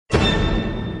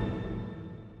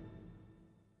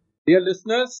Dear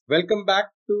listeners, welcome back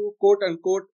to Quote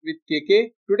Unquote with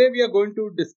KK. Today we are going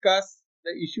to discuss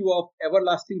the issue of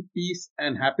everlasting peace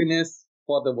and happiness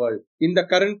for the world. In the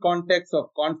current context of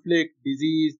conflict,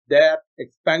 disease, death,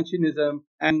 expansionism,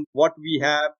 and what we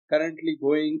have currently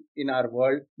going in our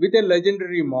world with a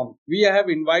legendary monk. We have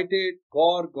invited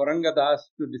Gaur Gorangadas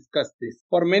to discuss this.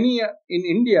 For many in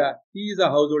India, he is a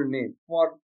household name.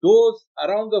 For those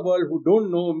around the world who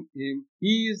don't know him,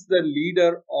 he is the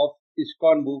leader of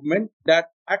ISKON movement that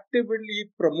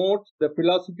actively promotes the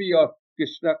philosophy of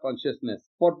Krishna consciousness.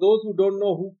 For those who don't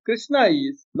know who Krishna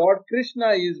is, Lord Krishna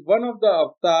is one of the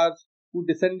avatars who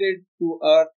descended to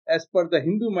earth as per the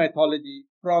Hindu mythology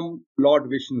from Lord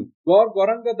Vishnu. Gaur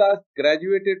Gorangadas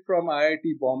graduated from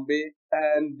IIT Bombay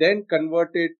and then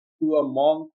converted to a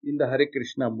monk in the Hare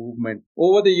Krishna movement.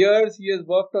 Over the years, he has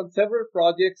worked on several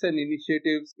projects and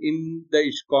initiatives in the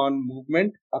ISKCON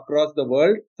movement across the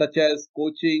world, such as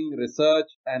coaching, research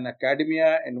and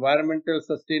academia, environmental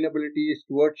sustainability,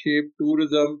 stewardship,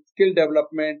 tourism, skill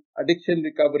development, addiction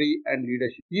recovery and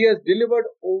leadership. He has delivered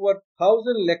over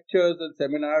 1,000 lectures and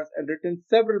seminars and written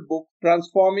several books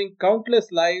transforming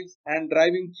countless lives and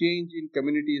driving change in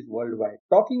communities worldwide.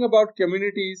 Talking about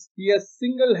communities, he has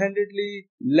single-handedly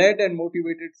led and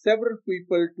motivated several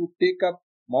people to take up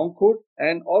monkhood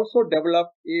and also develop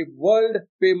a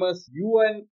world-famous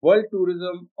UN World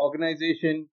Tourism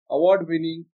Organization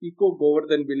award-winning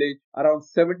eco-Govardhan village around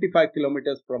 75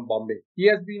 kilometers from Bombay. He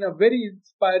has been a very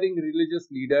inspiring religious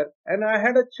leader and I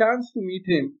had a chance to meet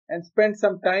him and spend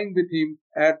some time with him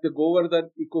at the Govardhan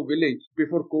Eco Village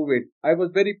before COVID. I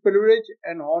was very privileged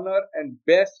and honored and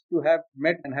blessed to have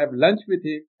met and have lunch with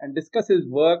him and discuss his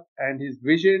work and his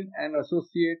vision and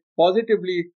associate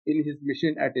positively in his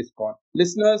mission at ISKCON.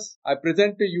 Listeners, I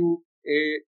present to you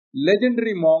a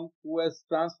legendary monk who has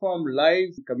transformed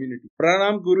lives in community.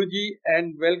 Pranam Guruji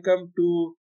and welcome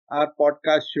to our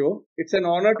podcast show. It's an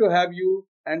honor to have you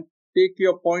and take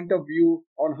your point of view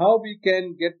on how we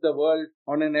can get the world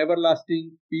on an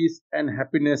everlasting peace and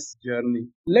happiness journey.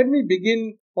 Let me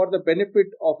begin for the benefit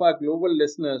of our global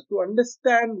listeners to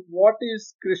understand what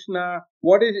is Krishna,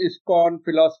 what is ISKCON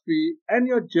philosophy and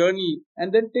your journey,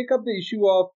 and then take up the issue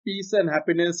of peace and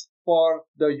happiness for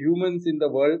the humans in the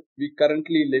world we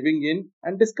currently living in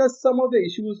and discuss some of the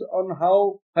issues on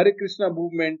how Hare Krishna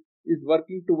movement is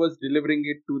working towards delivering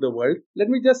it to the world. Let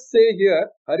me just say here,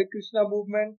 Hare Krishna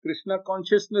movement, Krishna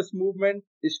consciousness movement,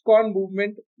 ISKCON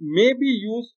movement may be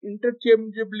used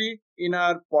interchangeably in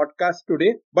our podcast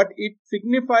today, but it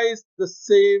signifies the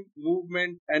same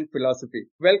movement and philosophy.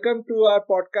 Welcome to our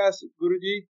podcast,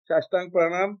 Guruji. Shashtang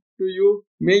Pranam to you.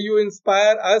 May you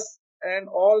inspire us and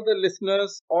all the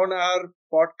listeners on our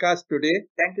podcast today.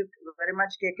 Thank you very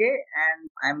much, KK, and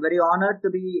I'm very honored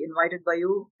to be invited by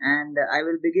you. And I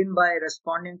will begin by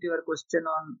responding to your question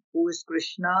on who is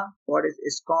Krishna, what is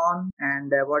ISKCON,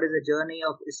 and what is the journey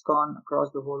of ISKCON across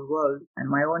the whole world,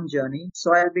 and my own journey.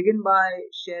 So I'll begin by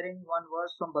sharing one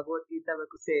verse from Bhagavad Gita, where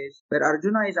it says, where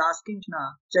Arjuna is asking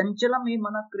Krishna, Chanchalam hi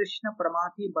mana Krishna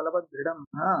pramati balavad dridam.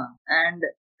 And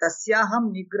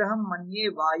Tasyaham nigraham manye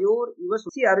vayor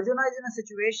ivasu. See, Arjuna is in a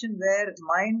situation where his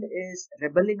mind is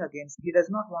rebelling against. He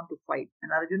does not want to fight. And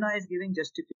Arjuna is giving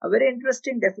justification. A very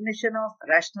interesting definition of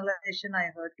rationalization I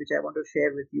heard, which I want to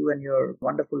share with you and your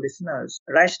wonderful listeners.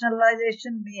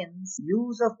 Rationalization means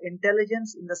use of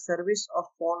intelligence in the service of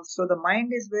false. So the mind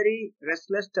is very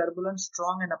restless, turbulent,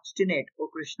 strong and obstinate,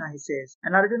 O Krishna, he says.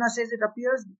 And Arjuna says it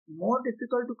appears more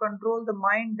difficult to control the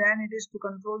mind than it is to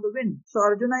control the wind. So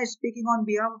Arjuna is speaking on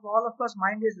behalf of all of us.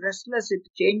 Mind is restless. It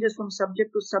changes from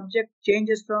subject to subject,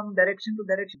 changes from direction to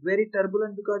direction. Very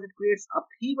turbulent because it creates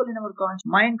upheaval in our conscience.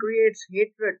 Mind creates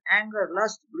hatred, anger,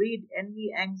 lust, greed,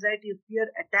 envy, anxiety, fear,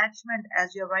 attachment.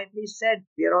 As you rightly said,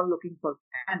 we are all looking for.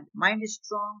 And mind is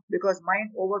strong because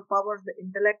mind overpowers the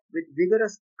intellect with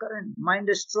vigorous current. Mind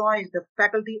destroys the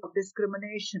faculty of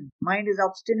discrimination. Mind is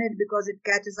obstinate because it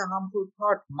catches a harmful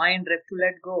thought. Mind refuses to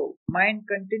let go. Mind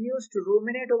continues to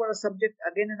ruminate over a subject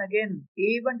again and again,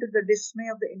 even to the dismay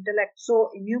of the intellect.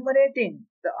 So, enumerating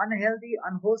the unhealthy,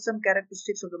 unwholesome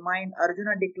characteristics of the mind,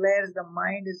 Arjuna declares the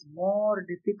mind is more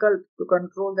difficult to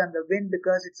control than the wind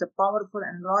because it's a powerful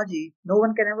analogy. No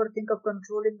one can ever think of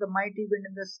controlling the mighty wind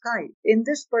in the sky. In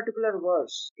this particular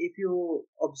verse, if you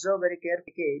observe very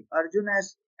carefully, Arjuna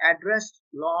has addressed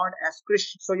Lord as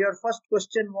Krishna. So your first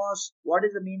question was, what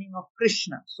is the meaning of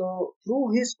Krishna? So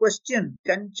through his question,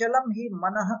 Chanchalam hi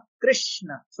manah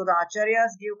Krishna. So the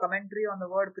Acharyas give commentary on the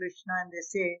word Krishna and they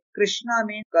say, Krishna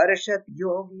means Karshat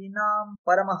Yoginam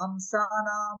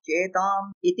Paramahamsanam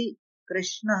Chetam Iti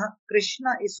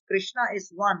Krishna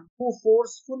is one who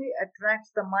forcefully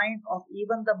attracts the mind of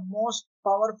even the most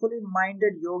powerfully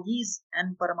minded yogis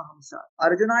and Paramahamsa.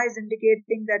 Arjuna is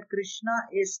indicating that Krishna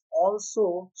is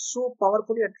also so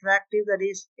powerfully attractive that he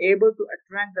is able to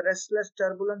attract the restless,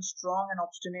 turbulent, strong, and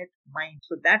obstinate mind.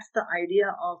 So that's the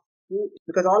idea of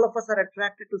because all of us are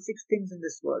attracted to six things in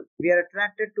this world. We are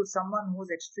attracted to someone who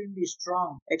is extremely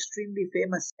strong, extremely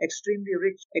famous, extremely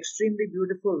rich, extremely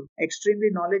beautiful,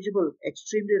 extremely knowledgeable,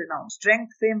 extremely renowned.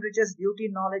 Strength, fame, riches,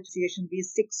 beauty, knowledge, association,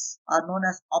 these six are known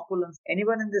as opulence.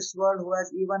 Anyone in this world who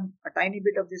has even a tiny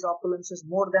bit of these opulences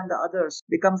more than the others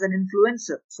becomes an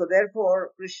influencer. So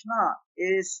therefore, Krishna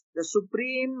is the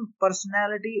supreme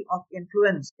personality of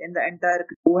influence in the entire,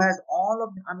 who has all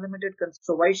of the unlimited.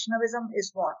 So Vaishnavism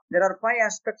is what? There are five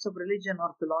aspects of religion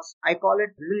or philosophy. I call it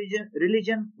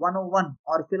religion 101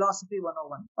 or philosophy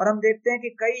 101. और हम देखते हैं कि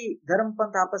कई धर्म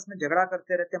पंथ आपस में झगड़ा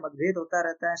करते रहते हैं, मतभेद होता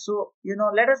रहता है. So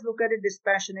let us look at it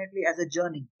dispassionately as a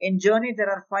journey. In journey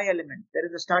there are five elements. There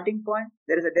is a starting point,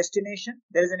 there is a destination,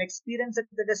 there is an experience at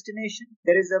the destination,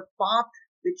 there is a path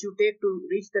which you take to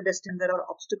reach the destination. There are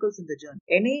obstacles in the journey.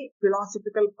 Any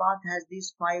philosophical path has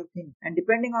these five things, and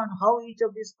depending on how each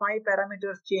of these five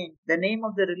parameters change, the name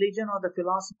of the religion or the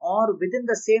philosophy, or within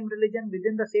the same religion,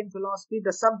 within the same philosophy,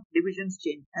 the subdivisions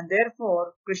change. And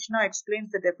therefore, Krishna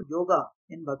explains the definition of yoga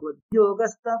in Bhagavad Gita.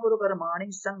 Yogastha kuru karmani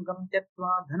sangam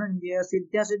tyaktva dhananjaya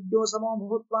siddhya siddhyo samo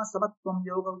bhutva samatvam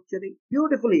yoga uchyate.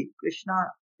 Beautifully, Krishna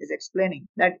is explaining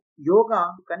that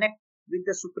yoga connect with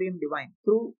the supreme divine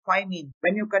through five means.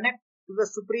 When you connect to the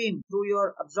supreme through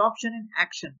your absorption in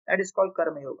action, that is called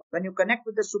karma yoga. When you connect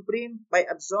with the supreme by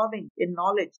absorbing in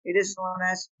knowledge, it is known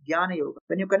as jnana yoga.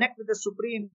 When you connect with the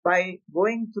supreme by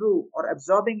going through or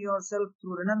absorbing yourself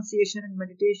through renunciation and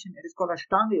meditation, it is called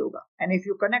ashtanga yoga. And if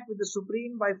you connect with the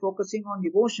supreme by focusing on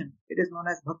devotion, it is known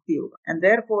as bhakti yoga. And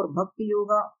therefore bhakti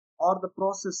yoga, or the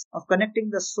process of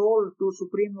connecting the soul to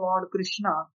Supreme Lord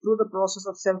Krishna through the process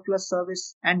of selfless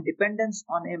service and dependence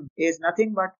on Him, is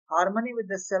nothing but harmony with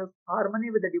the self,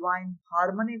 harmony with the divine,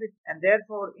 harmony with, and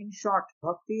therefore, in short,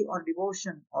 bhakti or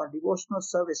devotion or devotional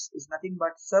service is nothing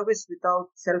but service without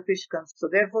selfish concern. So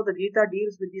therefore, the Gita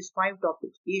deals with these five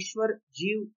topics: Ishwar,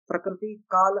 Jeev, Prakriti,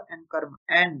 Kala, and Karma.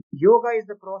 And yoga is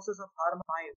the process of harmony.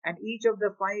 And each of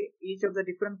the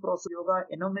different processes of yoga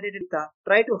enumerated,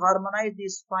 try to harmonize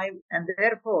these five. And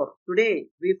therefore, today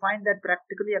we find that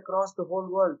practically across the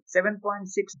whole world, 7.6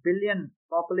 billion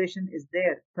population is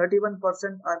there. 31%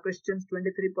 are Christians,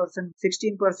 23%,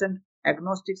 16%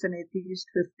 agnostics and atheists,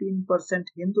 15%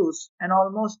 Hindus, and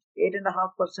almost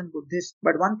 8.5% Buddhists.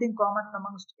 But one thing common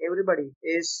amongst everybody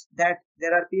is that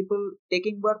there are people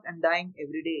taking birth and dying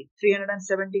every day.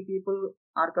 370 people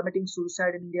are committing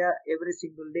suicide in India every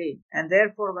single day. And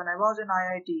therefore, when I was in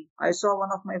IIT, I saw one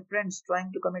of my friends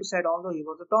trying to commit suicide, although he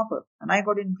was a topper. And I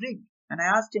got intrigued. And I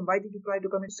asked him, why did you try to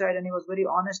commit suicide? And he was very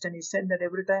honest, and he said that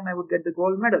every time I would get the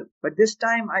gold medal. But this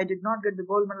time I did not get the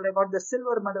gold medal, I got the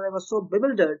silver medal. I was so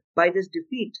bewildered by this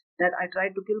defeat that I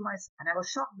tried to kill myself. And I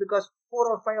was shocked because 4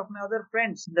 or 5 of my other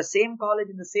friends in the same college,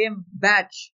 in the same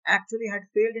batch, actually had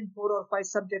failed in 4 or 5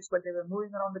 subjects, but they were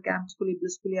moving around the campus fully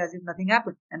blissfully as if nothing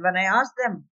happened. And when I asked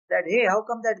them that, hey, how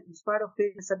come that in spite of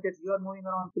failing subjects, you are moving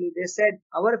around fully? They said,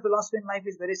 our philosophy in life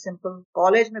is very simple.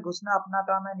 College mein ghusna apna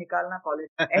kaam hai, nikalna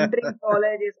college. Entering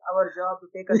college is our job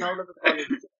to take us out of the college.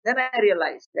 Then I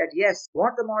realized that yes,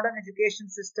 what the modern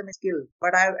education system is skilled.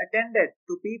 But I have attended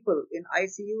to people in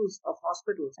ICUs of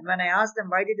hospitals. And when I asked them,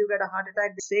 why did you get a heart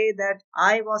attack? They say that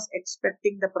I was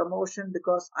expecting the promotion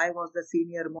because I was the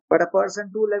senior. But a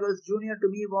person 2 levels junior to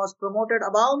me was promoted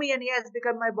above me and he has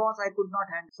become my boss. I could not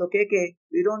handle. So KK,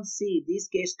 we don't see these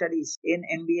case studies in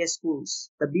MBA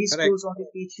schools. The B schools only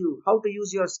teach you how to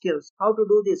use your skills, how to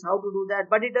do this, how to do that.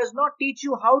 But it does not teach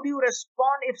you how do you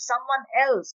respond if someone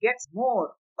else gets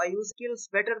more by using skills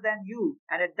better than you.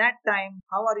 And at that time,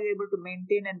 how are you able to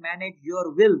maintain and manage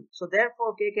your will? So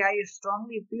therefore, KK, I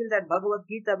strongly feel that Bhagavad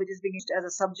Gita, which is being used as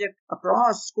a subject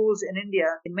across schools in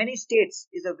India, in many states,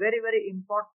 is a very, very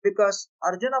important, because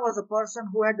Arjuna was a person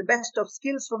who had the best of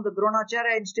skills from the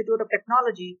Dronacharya Institute of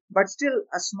Technology, but still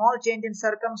a small change in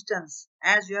circumstance,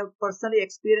 as you have personally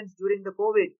experienced during the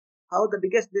COVID, how the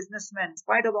biggest businessmen, in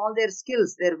spite of all their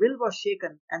skills, their will was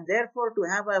shaken, and therefore to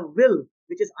have a will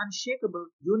which is unshakable,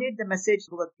 you need the message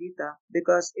of Bhagavad Gita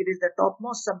because it is the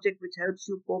topmost subject which helps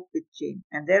you cope with change.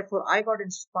 And therefore, I got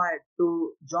inspired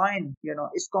to join,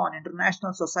 ISKON,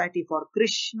 International Society for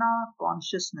Krishna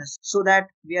Consciousness, so that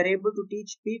we are able to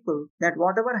teach people that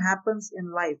whatever happens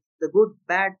in life, the good,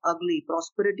 bad, ugly,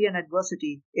 prosperity and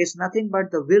adversity is nothing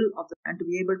but the will of the, and to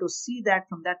be able to see that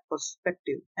from that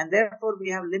perspective. And therefore,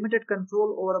 we have limited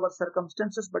control over our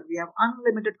circumstances, but we have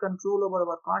unlimited control over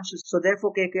our consciousness. So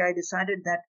therefore, KK, I decided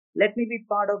that let me be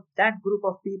part of that group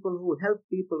of people who help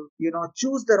people,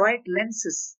 choose the right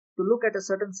lenses to look at a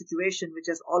certain situation which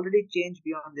has already changed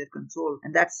beyond their control.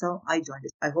 And that's how I joined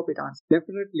it. I hope it answers.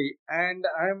 Definitely. And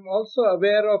I'm also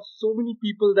aware of so many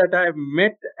people that I've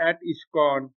met at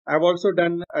ISKCON. I've also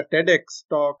done a TEDx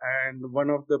talk, and one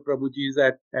of the Prabhujis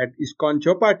at ISKCON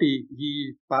Chopati,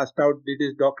 he passed out, did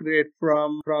his doctorate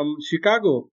from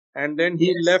Chicago. And then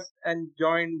he left and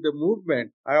joined the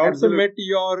movement. I also met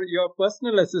your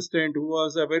personal assistant, who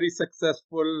was a very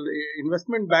successful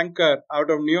investment banker out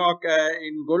of New York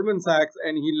in Goldman Sachs,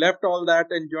 and he left all that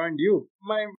and joined you.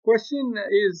 My question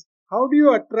is, how do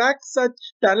you attract such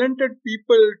talented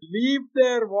people, leave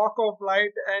their walk of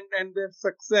light and their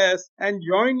success, and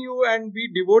join you and be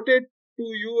devoted to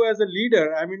you as a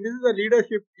leader? I mean, this is a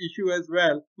leadership issue as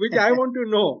well, which I want to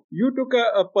know. You took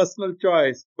a personal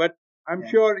choice, but I'm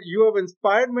sure you have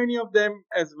inspired many of them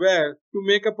as well to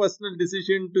make a personal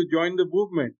decision to join the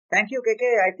movement. Thank you, KK.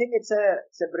 I think it's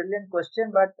a brilliant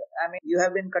question, but I mean, you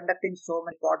have been conducting so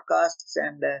many podcasts,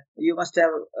 and you must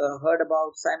have heard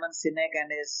about Simon Sinek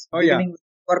and his beginning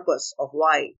purpose of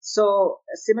why. So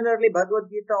similarly, Bhagavad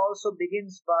Gita also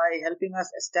begins by helping us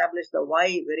establish the why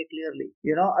very clearly.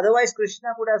 Otherwise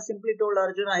Krishna could have simply told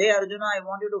Arjuna, hey Arjuna, I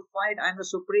want you to fight. I'm the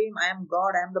supreme. I am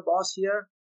God. I am the boss here.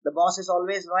 The boss is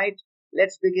always right.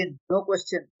 Let's begin. No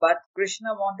question. But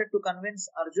Krishna wanted to convince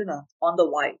Arjuna on the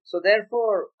why. So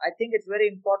therefore, I think it's very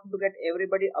important to get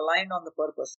everybody aligned on the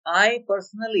purpose. I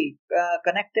personally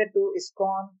connected to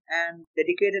ISKCON and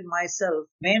dedicated myself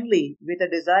mainly with a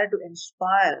desire to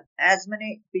inspire as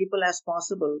many people as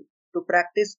possible to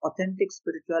practice authentic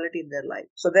spirituality in their life.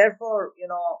 So therefore,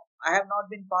 I have not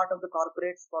been part of the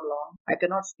corporates for long. I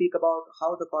cannot speak about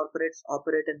how the corporates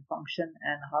operate and function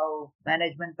and how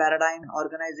management paradigm and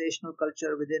organizational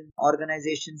culture within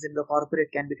organizations in the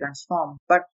corporate can be transformed.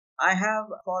 But I have,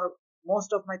 for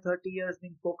most of my 30 years,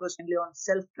 been focused mainly on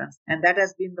self-transformation, and that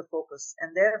has been the focus.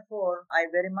 And therefore,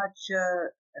 I very much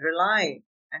rely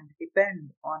and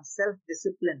depend on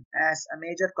self-discipline as a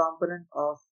major component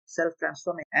of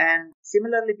self-transforming. And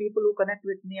similarly, people who connect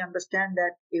with me understand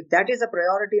that if that is a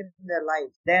priority in their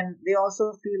life, then they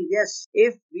also feel, yes,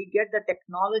 if we get the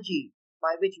technology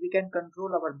by which we can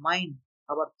control our mind,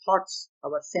 our thoughts,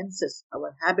 our senses,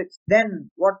 our habits, then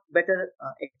what better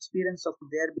experience of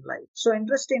their life. So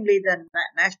interestingly, the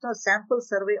National Sample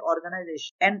Survey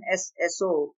Organization,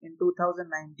 NSSO, in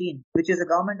 2019, which is a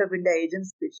Government of India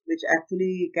agency which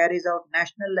actually carries out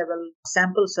national level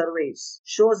sample surveys,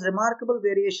 shows remarkable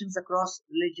variations across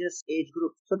religious age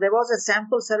groups. So there was a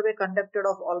sample survey conducted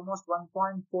of almost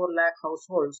 1.4 lakh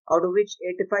households, out of which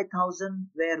 85,000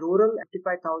 were rural,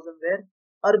 85,000 were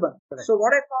urban. Correct. So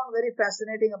what I found very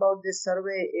fascinating about this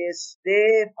survey is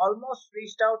they almost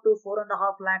reached out to 4.5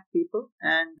 lakh people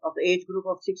and of the age group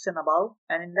of 6 and above,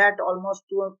 and in that almost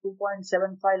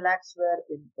 2.75 lakhs were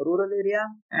in rural area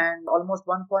and almost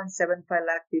 1.75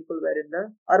 lakh people were in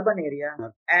the urban area. Okay.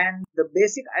 And the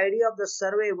basic idea of the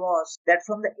survey was that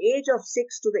from the age of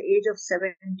 6 to the age of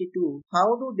 72,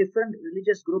 how do different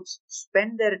religious groups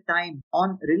spend their time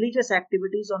on religious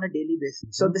activities on a daily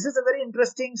basis? Mm-hmm. So this is a very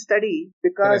interesting study,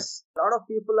 because a lot of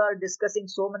people are discussing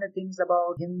so many things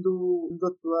about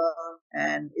Hindutva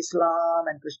and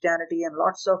Islam and Christianity, and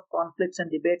lots of conflicts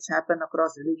and debates happen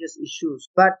across religious issues.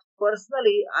 But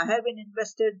personally, I have been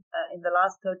invested in the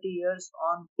last 30 years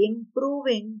on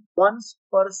improving one's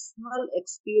personal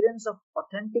experience of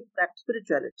authentic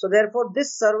spirituality. So therefore,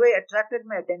 this survey attracted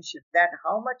my attention, that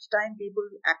how much time people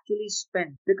actually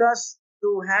spend, because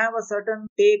to have a certain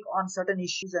take on certain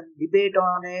issues and debate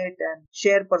on it and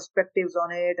share perspectives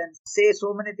on it and say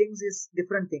so many things is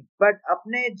different thing. But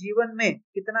अपने जीवन में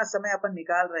कितना समय अपन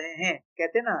निकाल रहे हैं,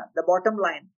 कहते ना, the bottom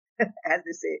line, as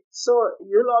they say. So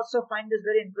you'll also find this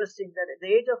very interesting, that at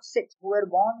the age of 6, who were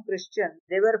born Christian,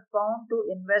 they were found to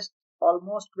invest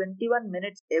almost 21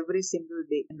 minutes every single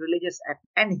day in religious act.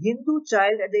 And Hindu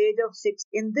child at the age of 6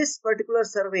 in this particular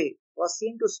survey was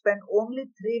seen to spend only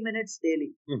 3 minutes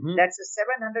daily. That's a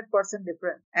 700%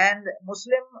 difference. And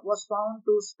Muslim was found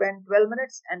to spend 12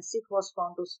 minutes and Sikh was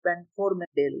found to spend 4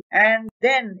 minutes daily. And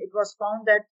then it was found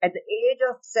that at the age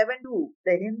of 72,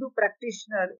 the Hindu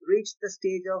practitioner reached the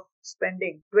stage of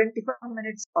spending 25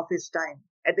 minutes of his time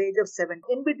at the age of 7.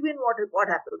 In between, what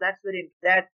happened? So that's very interesting.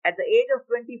 That at the age of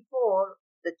 24,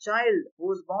 the child who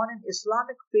is born in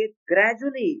Islamic faith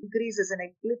gradually increases and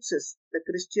eclipses the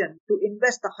Christian to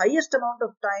invest the highest amount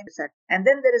of time in that. And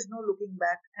then there is no looking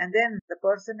back. And then the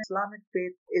person in Islamic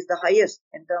faith is the highest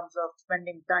in terms of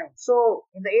spending time. So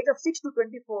in the age of 6 to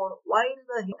 24, while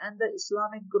the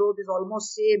Islamic growth is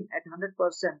almost same at 100%,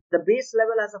 the base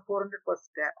level has a 400%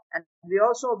 gap. And we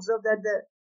also observe that the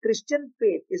Christian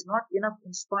faith is not enough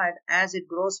inspired as it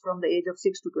grows from the age of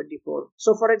 6 to 24.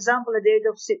 So, for example, at the age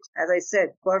of 6, as I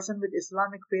said, a person with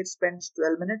Islamic faith spends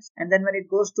 12 minutes, and then when it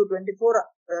goes to 24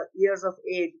 years of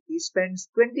age, he spends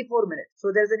 24 minutes. So,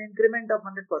 there's an increment of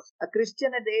 100%. A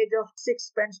Christian at the age of 6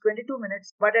 spends 22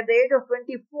 minutes, but at the age of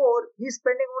 24, he's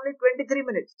spending only 23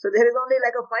 minutes. So, there is only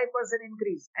like a 5%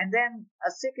 increase. And then a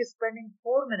Sikh is spending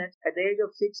 4 minutes at the age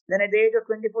of 6, then at the age of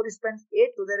 24, he spends 8,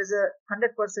 so there is a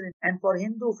 100%. And for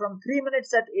Hindu, from 3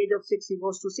 minutes at age of 6, he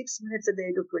goes to 6 minutes at the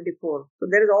age of 24. So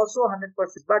there is also 100%.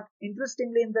 But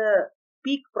interestingly, in the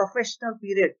peak professional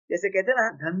period, जैसे कहते हैं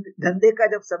ना धंधे का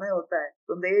जब समय होता है,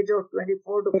 from the age of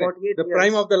 24 to 48 the years,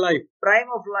 prime of the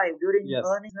life, during Yes.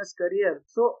 earning his career.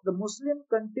 So the Muslim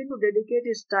continued to dedicate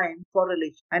his time for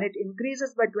religion, and it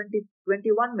increases by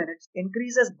 21 minutes,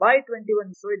 increases by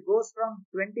 21. So it goes from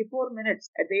 24 minutes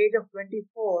at the age of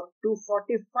 24 to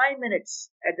 45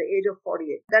 minutes at the age of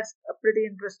 48. That's a pretty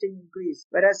interesting increase.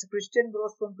 Whereas a Christian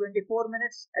grows from 24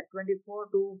 minutes at 24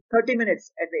 to 30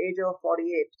 minutes at the age of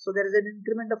 48. So there is an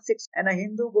increment of 6. And a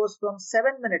Hindu goes from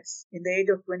 7 minutes in the age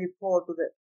of 24 to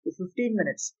 15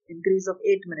 minutes, increase of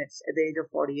 8 minutes at the age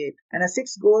of 48. And a Sikh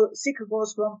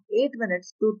goes from 8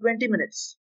 minutes to 20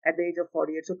 minutes at the age of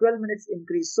 48. So 12 minutes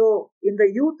increase. So in the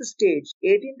youth stage,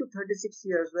 18 to 36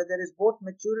 years, where there is both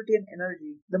maturity and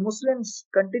energy, the Muslims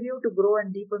continue to grow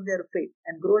and deepen their faith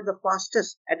and grow at the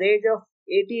fastest. At the age of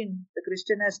 18, the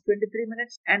Christian has 23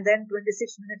 minutes and then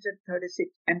 26 minutes at 36.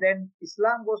 And then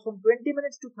Islam goes from 20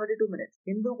 minutes to 32 minutes.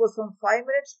 Hindu goes from 5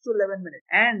 minutes to 11 minutes.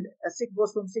 And a Sikh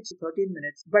goes from 6 to 13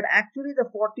 minutes. But actually the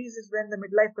 40s is when the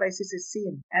midlife crisis is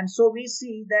seen. And so we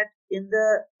see that in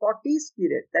the 40s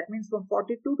period, that means from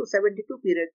 42 to 72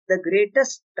 period, the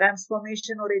greatest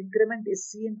transformation or increment is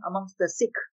seen amongst the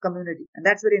Sikh community. And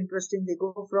that's very interesting. They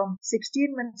go from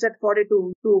 16 minutes at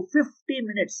 42 to 50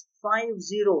 minutes, 50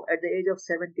 at the age of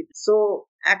 70. So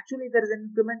actually there is an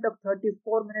increment of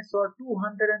 34 minutes or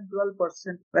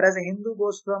 212%, whereas a Hindu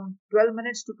goes from 12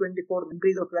 minutes to 24,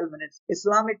 increase of 12 minutes.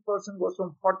 Islamic person goes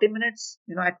from 40 minutes,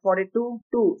 at 42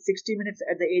 to 60 minutes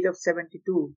at the age of 72,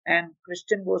 and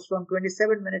Christian goes from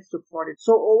 27 minutes to 40.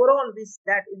 So overall we see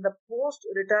that in the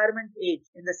post-retirement age,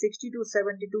 in the 60 to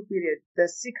 72 period, the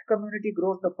Sikh community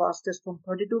grows the fastest from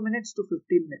 32 minutes to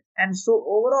 15 minutes. And so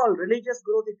overall religious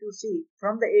growth, if you see,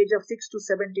 from the age of 6 to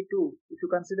 72, if you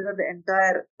consider the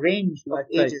entire range of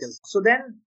ages. So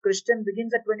then Christian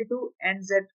begins at 22,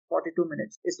 ends at 42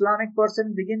 minutes. Islamic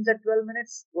person begins at 12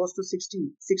 minutes, goes to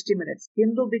 60 minutes.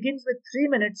 Hindu begins with 3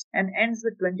 minutes and ends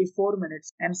with 24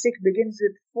 minutes. And Sikh begins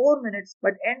with 4 minutes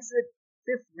but ends with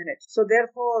 5 minutes. So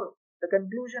therefore, the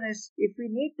conclusion is, if we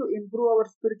need to improve our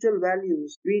spiritual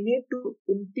values, we need to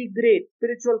integrate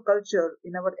spiritual culture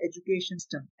in our education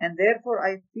system. And therefore,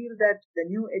 I feel that the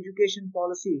new education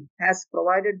policy has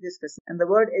provided this facility. And the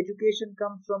word education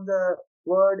comes from the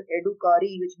word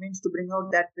edukari, which means to bring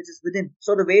out that which is within.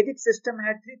 So the Vedic system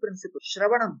had 3 principles.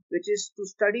 Shravanam, which is to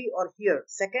study or hear.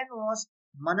 Second was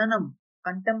Mananam,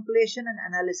 contemplation and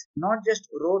analysis, not just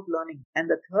rote learning. And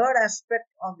the third aspect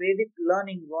of Vedic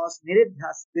learning was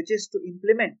niridhyas, which is to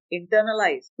implement,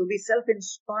 internalize, to be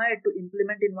self-inspired to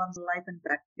implement in one's life and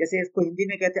practice. जैसे इसको हिंदी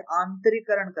में कहते हैं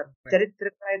आंतरिकरण करना, चरित्र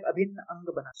का एक अभिन्न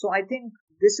अंग बना. So I think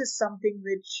this is something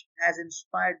which has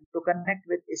inspired to connect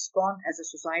with ISKON as a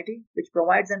society, which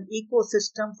provides an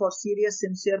ecosystem for serious,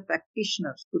 sincere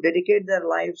practitioners to dedicate their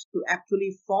lives to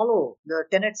actually follow the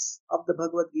tenets of the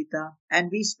Bhagavad Gita. And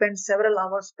we spend several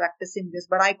hours practicing this,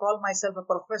 but I call myself a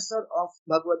professor of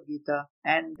Bhagavad Gita,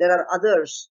 and there are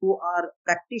others who are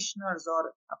practitioners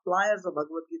or appliers of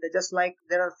Bhagavad Gita, just like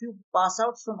there are few pass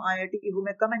outs from IIT who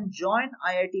may come and join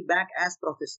IIT back as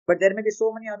professors, but there may be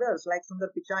so many others like Sundar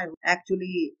Pichai who actually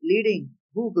leading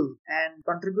Google and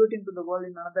contributing to the world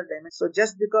in another dimension. So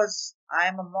just because I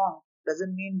am a monk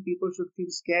doesn't mean people should feel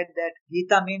scared that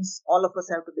Gita means all of us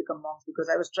have to become monks, because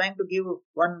I was trying to give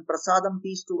one prasadam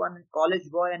piece to one college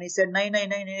boy and he said, nahi,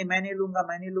 nahi, nahi, nahi, main nahi lunga,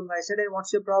 main nahi lunga. I said, hey,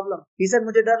 what's your problem? He said,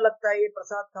 मुझे डर लगता है ये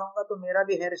प्रसाद खाऊंगा तो मेरा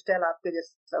भी hair style आपके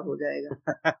जैसा हो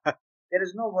जाएगा. There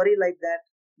is no worry like that,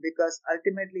 because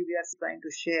ultimately we are trying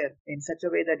to share in such a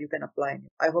way that you can apply it.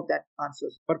 I hope that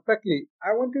answers. Perfectly.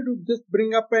 I wanted to just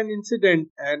bring up an incident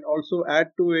and also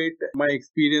add to it my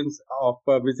experience of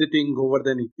visiting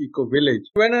Govardhan Eco Village.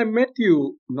 When I met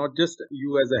you, not just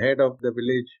you as a head of the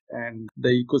village and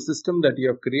the ecosystem that you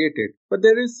have created, but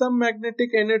there is some magnetic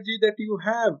energy that you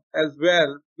have as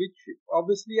well, which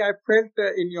obviously I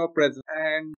felt in your presence.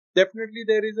 And definitely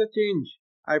there is a change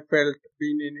I felt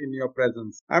being in your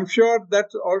presence. I'm sure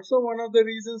that's also one of the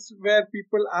reasons where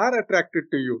people are attracted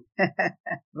to you.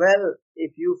 Well,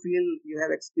 if you feel you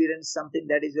have experienced something,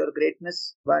 that is your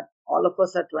greatness. But all of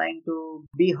us are trying to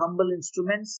be humble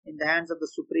instruments in the hands of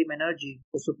the Supreme Energy,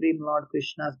 the Supreme Lord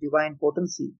Krishna's divine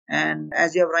potency. And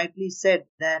as you have rightly said,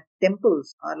 that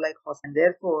temples are like hospitals. And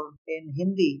therefore, in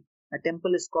Hindi, a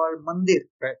temple is called mandir.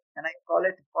 Right. And I call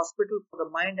it hospital for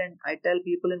the mind. And I tell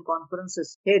people in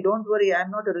conferences, hey, don't worry,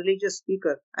 I'm not a religious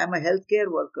speaker. I'm a healthcare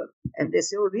worker. And they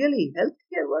say, oh, really?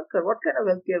 Healthcare worker? What kind of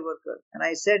healthcare worker? And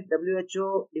I said,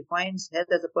 WHO defines health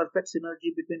as a perfect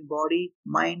synergy between body,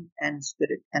 mind, and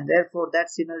spirit. And therefore, that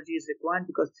synergy is required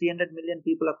because 300 million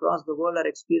people across the world are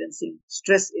experiencing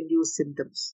stress-induced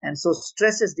symptoms. And so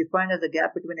stress is defined as the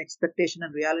gap between expectation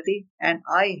and reality. And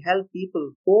I help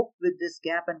people cope with this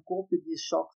gap and cope with these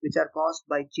shocks which are caused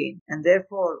by change. And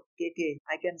therefore, KK,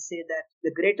 I can say that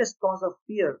the greatest cause of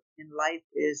fear in life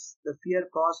is the fear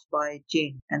caused by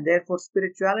change. And therefore,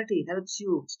 spirituality helps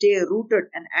you stay rooted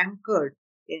and anchored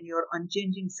in your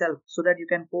unchanging self so that you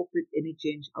can cope with any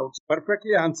change outside.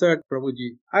 Perfectly answered,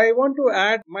 Prabhuji. I want to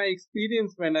add my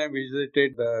experience when I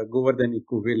visited the Govardhan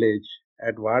Eco Village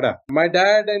at Vada. My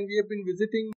dad and we have been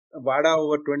visiting Vada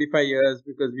over 25 years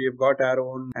because we have got our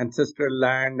own ancestral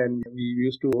land and we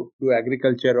used to do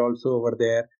agriculture also over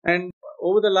there. And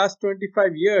over the last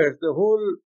 25 years, the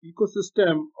whole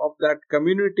ecosystem of that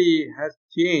community has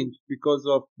changed because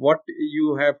of what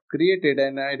you have created.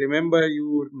 And I remember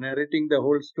you narrating the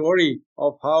whole story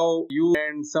of how you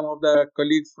and some of the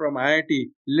colleagues from IIT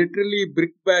literally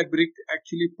brick by brick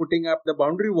actually putting up the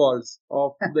boundary walls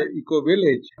of the eco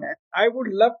village. I would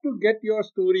love to get your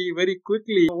story very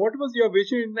quickly. What was your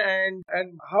vision and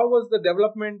how was the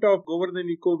development of Govardhan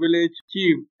Eco Village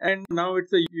achieved? And now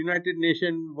it's a United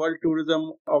Nations World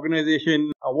Tourism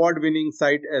Organization award-winning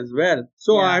site as well.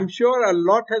 So Yeah. I'm sure a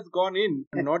lot has gone in,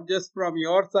 not just from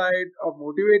your side of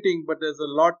motivating, but there's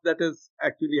a lot that has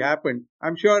actually happened.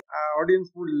 I'm sure our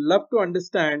audience would love to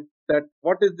understand that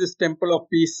what is this temple of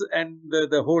peace and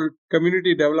the whole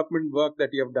community development work that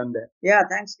you have done there. Yeah,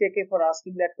 thanks KK for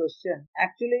asking that question.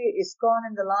 Actually, ISKON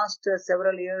in the last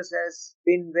several years has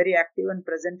been very active and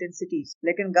present in cities.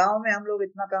 लेकिन गांव में हम लोग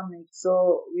इतना काम नहीं.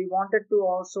 So we wanted to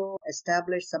also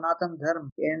establish Sanatan Dharma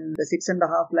in the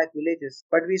 6.5 lakh villages.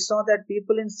 But we saw that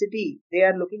people in city, they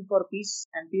are looking for peace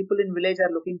and people in village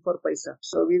are looking for paisa.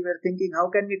 So we were thinking, how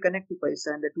can we connect to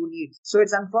paisa and the two needs? So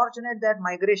it's unfortunate that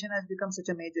migration has become such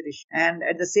a major issue. And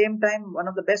at the same time, one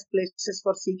of the best places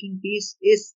for seeking peace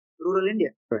is rural India.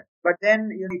 But then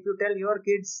if you tell your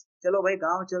kids चलो भाई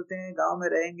गांव चलते हैं, गांव में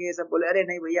रहेंगे, सब बोले अरे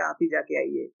नहीं भैया आप ही जाके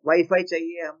आइए, वाईफाई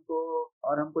चाहिए हमको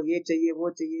और हमको ये चाहिए वो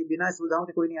चाहिए, बिना सुविधाओं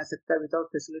के कोई नहीं आ सकता. Without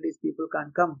facilities people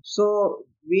can't come. So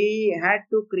we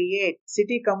had to create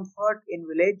city comfort in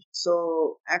village. So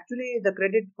actually the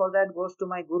credit for that goes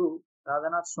to my guru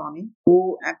Radhanath Swami, who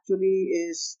actually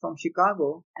is from Chicago,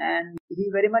 and he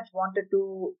very much wanted to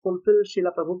fulfill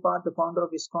Srila Prabhupada, the founder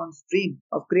of ISKCON's dream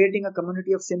of creating a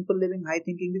community of simple living, high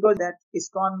thinking, because that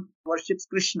ISKCON worships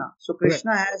Krishna. So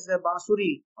Krishna has a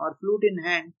bansuri or flute in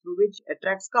hand through which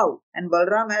attracts cow, and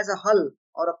Balram has a hull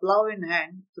or a plow in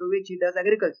hand through which he does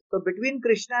agriculture. So between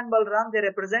Krishna and Balram, they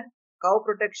represent cow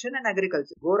protection and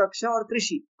agriculture, Go Raksha or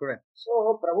Krishi. Correct.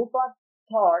 So Prabhupada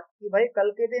thought कि भाई कल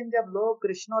के दिन जब लोग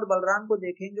कृष्ण और बलराम को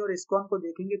देखेंगे और इस्कॉन को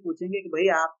देखेंगे, पूछेंगे कि भाई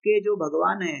आपके जो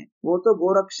भगवान है वो तो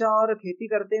गोरक्षा और खेती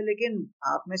करते हैं, लेकिन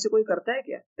आप में से कोई करता है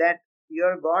क्या? That your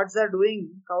gods are doing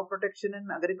cow protection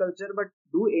and agriculture, but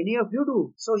do any of you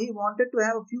do? So he wanted to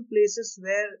have a few places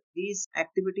where these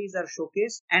activities are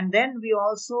showcased, and then we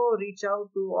also reach out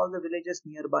to all the villages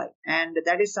nearby, and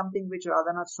that is something which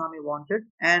Radhanath Swami wanted,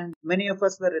 and many of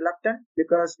us were reluctant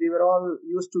because we were all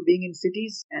used to being in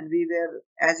cities, and we were,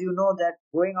 as you know, that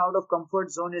going out of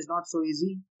comfort zone is not so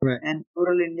easy. Right. And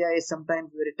rural India is sometimes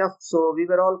very tough. So we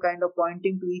were all kind of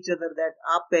pointing to each other that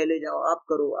आप पहले जाओ, आप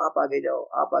करो, आप आगे जाओ,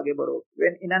 आप आगे बढ़ो. So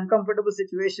when in uncomfortable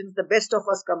situations, the best of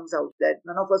us comes out, that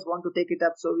none of us want to take it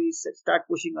up. So we start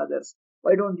pushing others.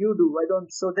 Why don't you do? Why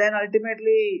don't? So then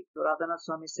ultimately, Radhanath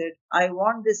Swami said, I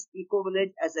want this eco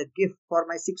village as a gift for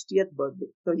my 60th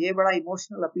birthday. So ये बड़ा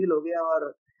emotional appeal हो गया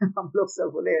और हम लोग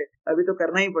सब बोले अभी तो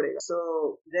करना ही पड़ेगा. So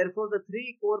therefore the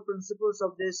three core principles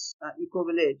of this eco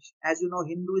village, as you know,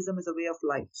 Hinduism is a way of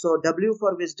life. So W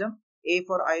for wisdom, A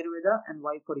for Ayurveda, and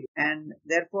Y for you. And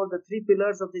therefore the three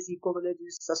pillars of this eco village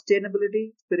is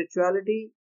sustainability,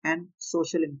 spirituality, and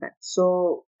social impact.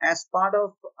 So as part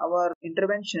of our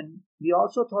intervention, we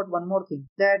also thought one more thing,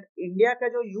 that India का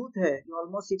जो youth है, जो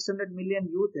almost 600 million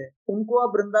youth है, उनको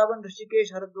आप वृंदावन,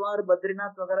 ऋषिकेश, हरिद्वार,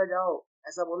 बद्रीनाथ वगैरह जाओ,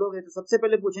 ऐसा बोलोगे तो सबसे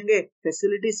पहले पूछेंगे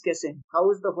फैसिलिटीज कैसे हैं,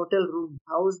 how is the hotel room,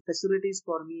 how is facilities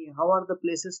for me, how are the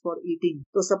places for eating.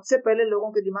 तो सबसे पहले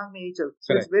लोगों के दिमाग में यही चलता है.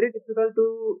 So it's very difficult to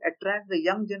attract the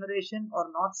young generation और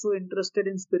not so interested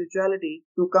in spirituality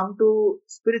to come to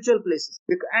spiritual places.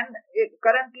 And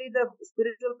currently the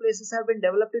spiritual places have been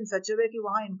developed in such a way कि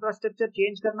वहां infrastructure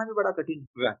change करना भी बड़ा कठिन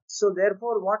है. So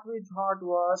therefore what we thought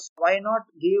was, why not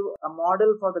give a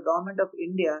model for the government of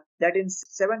India that in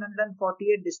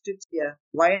 748 districts here,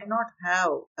 why not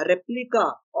have a replica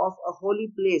of a holy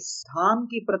place, धाम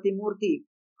की प्रतिमूर्ति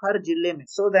हर जिले में,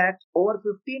 so that over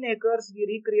 15 acres we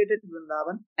recreated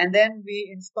Vrindavan, and then we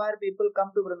inspire people come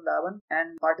to Vrindavan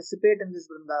and participate in this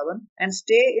Vrindavan and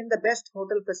stay in the best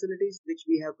hotel facilities which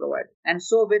we have provided. And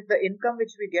so with the income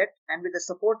which we get and with the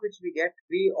support which we get,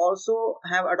 we also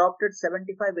have adopted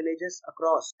 75 villages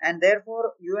across. And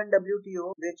therefore UNWTO,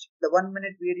 which the 1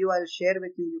 minute video I'll share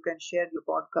with you, you can share your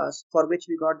podcast, for which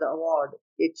we got the award.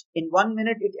 It in 1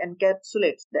 minute it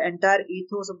encapsulates the entire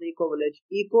ethos of the eco village,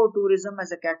 eco tourism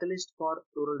as a catalyst for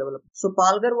rural development. So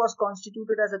Palghar was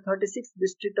constituted as a 36th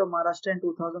district of Maharashtra in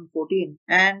 2014,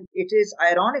 and it is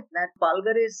ironic that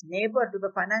Palghar is neighbor to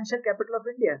the financial capital of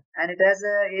India, and it has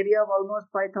an area of almost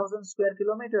 5,000 square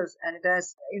kilometers, and it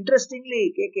has, interestingly,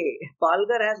 KK,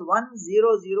 Palghar has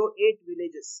 1008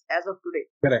 villages as of today.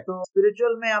 Correct. So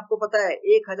spiritual में आपको पता है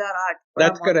 1008.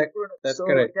 That's correct. That's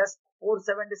correct. Just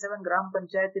 477 gram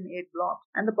panchayat in 8 blocks,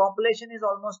 and the population is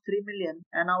almost 3 million,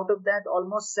 and out of that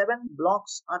almost 7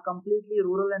 blocks are completely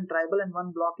rural and tribal, and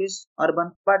 1 block is urban.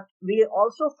 But we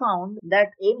also found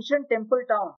that ancient temple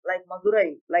towns like Madurai,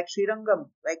 like Srirangam,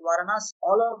 like Varanasi,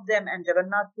 all of them, and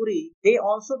Jagannath Puri, they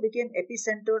also became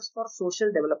epicenters for social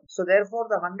development. So therefore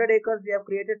the 100 acres we have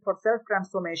created for self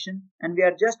transformation, and we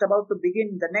are just about to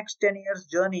begin the next 10 years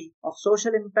journey of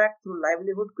social impact through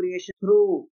livelihood creation,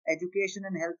 through education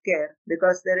and healthcare,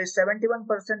 because there is 71%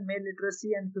 male literacy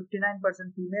and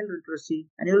 59% female literacy.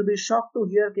 And you will be shocked to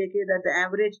hear, KK, that the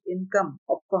average income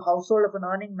of a household of an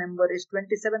earning member is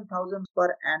 27,000 per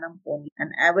annum only.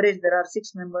 And average there are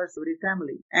 6 members every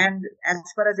family. And as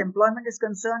far as employment is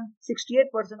concerned,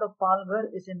 68% of Palghar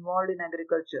is involved in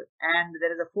agriculture, and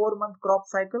there is a 4-month crop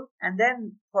cycle. And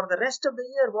then for the rest of the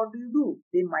year, what do?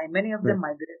 Many of them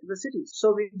migrate to the cities.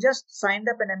 So we just signed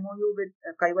up an MOU with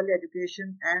Kaivalya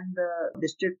Education and the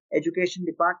district education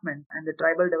department and the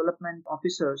tribal development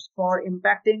officers for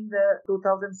impacting the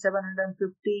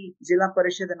 2,750 Zilla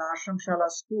Parishad and Ashram Shala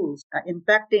schools,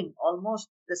 impacting almost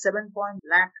the 7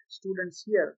 lakh students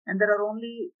here, and there are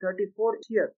only 34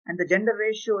 here, and the gender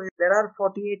ratio is there are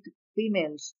 48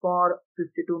 females for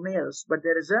 52 males, but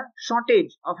there is a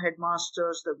shortage of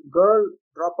headmasters. The girl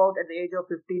dropout at the age of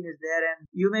 15 is there, and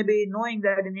you may be knowing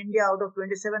that in India, out of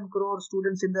 27 crore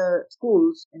students in the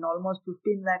schools, in almost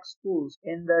 15 lakh schools,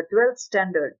 in the 12th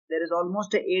standard, there is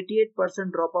almost a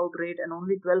 88% dropout rate, and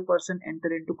only 12%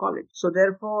 enter into college. So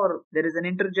therefore, there is an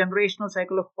intergenerational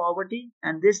cycle of poverty,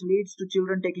 and this leads to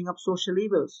children taking up social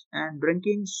evils, and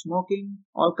drinking, smoking,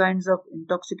 all kinds of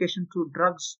intoxication through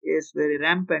drugs is very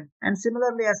rampant. And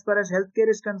similarly, as far as healthcare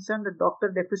is concerned, the doctor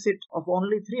deficit of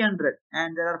only 300,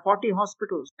 and there are 40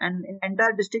 hospitals, and in the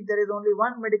entire district there is only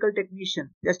 1 medical technician.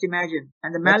 Just imagine.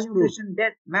 And the malnutrition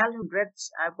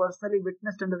deaths I personally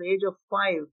witnessed under the age of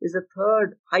 5 is the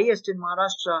 3rd highest in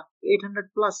Maharashtra, 800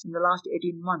 plus in the last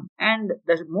 18 months. And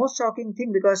the most shocking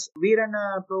thing, because we run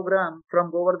a program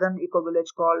from Govardhan Eco Village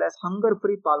called as Hunger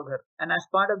Free Palghar, and as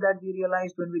part of that we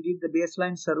realized when we did the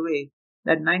baseline survey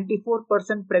that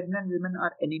 94% pregnant women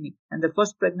are anemic, and the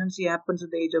first pregnancy happens at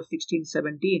the age of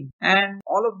 16-17, and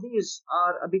all of these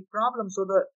are a big problem. So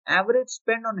the average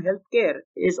spend on healthcare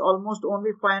is almost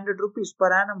only 500 rupees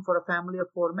per annum for a family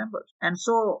of 4 members. And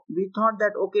so we thought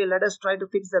that, okay, let us try to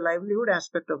fix the livelihood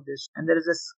aspect of this, and there is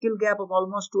a skill gap of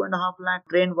almost 2.5 lakh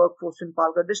trained workforce in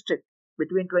Palghar district,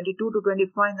 between 22 to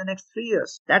 25 in the next 3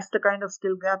 years. That's the kind of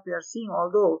skill gap we are seeing,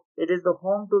 although it is the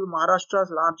home to Maharashtra's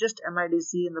largest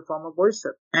MIDC in the form of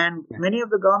Boisar. And many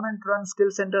of the government-run skill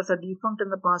centers are defunct in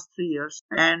the past 3 years,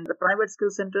 and the private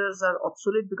skill centers are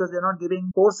obsolete because they're not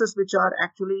giving courses which are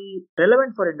actually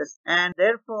relevant for industry. And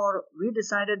therefore, we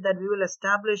decided that we will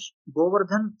establish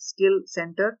Govardhan Skill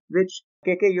Center, which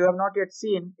KK, you have not yet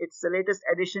seen. It's the latest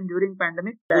addition during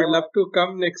pandemic. I would love to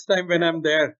come next time when I'm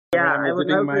there. Yeah, I'm I would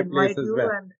visiting love to my place invite as you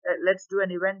well. and let's do an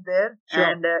event there. Sure.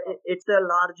 And it's the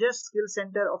largest skill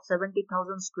center of 70,000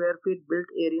 square feet built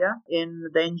area in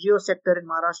the NGO sector in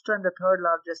Maharashtra and the third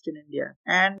largest in India.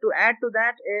 And to add to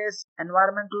that is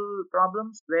environmental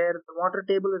problems where the water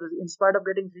table is, in spite of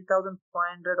getting 3,500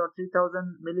 or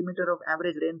 3,000 millimeter of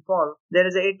average rainfall, there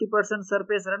is a 80%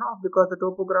 surface runoff because the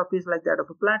topography is like that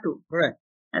of a plateau. Right.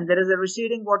 And there is a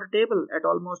receding water table at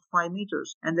almost 5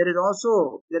 meters. And there is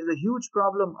a huge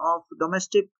problem of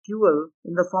domestic fuel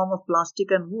in the form of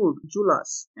plastic and wood,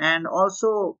 chulas. And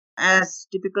also, as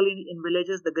typically in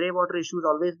villages, the grey water issue is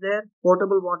always there.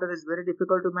 Potable water is very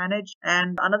difficult to manage.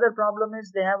 And another problem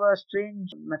is they have a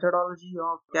strange methodology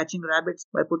of catching rabbits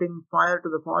by putting fire to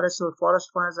the forest. So forest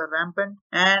fires are rampant.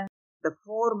 And the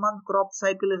 4-month crop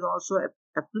cycle is also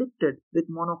afflicted with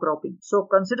monocropping. So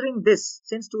considering this,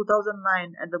 since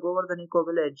 2009 at the Govardhan Eco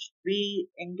Village, we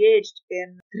engaged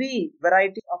in 3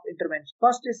 varieties of intervention.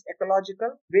 First is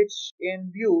ecological, which in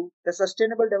view the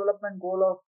Sustainable Development Goal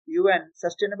of UN,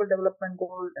 Sustainable Development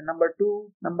Goal number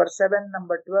 2, number 7,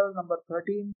 number 12, number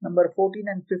 13, number 14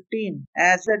 and 15.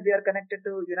 As said, we are connected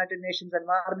to United Nations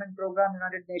Environment Program,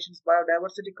 United Nations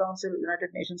Biodiversity Council, United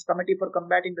Nations Committee for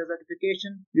Combating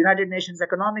Desertification, United Nations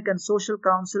Economic and Social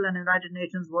Council, and United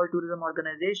Nations World Tourism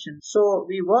Organization. So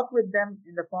we work with them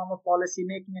in the form of policy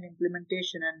making and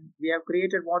implementation, and we have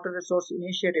created water resource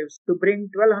initiatives to bring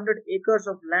 1,200 acres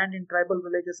of land in tribal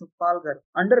villages of Palghar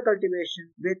under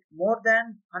cultivation with more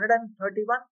than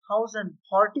 131,000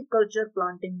 horticulture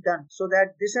planting done, so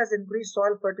that this has increased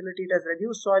soil fertility, it has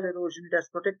reduced soil erosion, it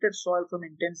has protected soil from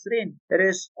intense rain. There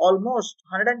is almost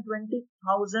 120,000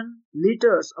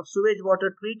 liters of sewage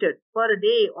water treated per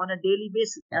day on a daily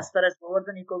basis as far as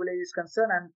Govardhan Eco Village is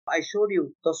concerned. And I showed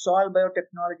you the soil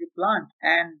biotechnology plant,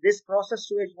 and this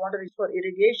processed sewage water is for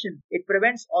irrigation. It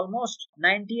prevents almost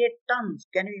 98 tons.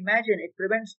 Can you imagine? It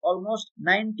prevents almost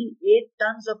 98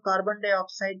 tons of carbon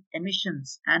dioxide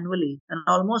emissions annually and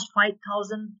almost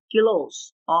 5,000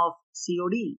 kilos of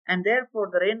COD. And therefore,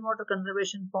 the rainwater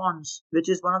conservation ponds, which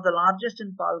is one of the largest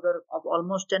in Palghar of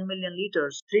almost 10 million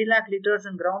liters, 3 lakh liters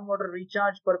in groundwater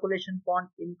recharge percolation pond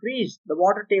increased the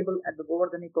water table at the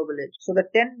Govardhan Eco Village. So the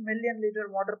 10 million liter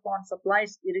water pond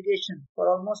supplies irrigation for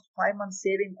almost 5 months,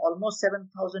 saving almost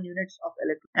 7,000 units of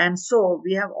electricity. And so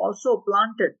we have also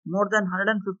planted more than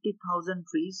 150,000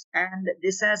 trees, and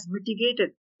this has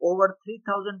mitigated over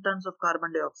 3,000 tons of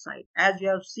carbon dioxide. As you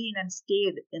have seen and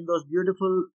stayed in those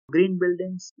beautiful green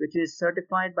buildings, which is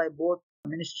certified by both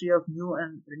Ministry of New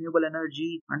and Renewable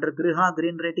Energy under Griha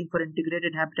Green Rating for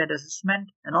Integrated Habitat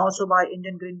Assessment, and also by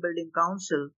Indian Green Building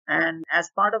Council. And as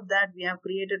part of that, we have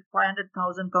created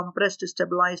 500,000 compressed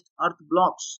stabilized earth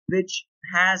blocks, which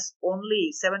has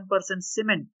only 7%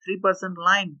 cement, 3%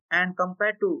 lime, and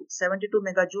compared to 72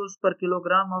 megajoules per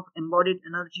kilogram of embodied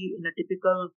energy in a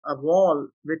typical wall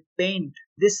with paint,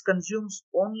 this consumes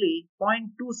only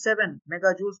 0.27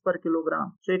 megajoules per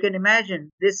kilogram. So you can imagine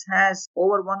this has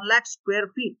over 1 lakh square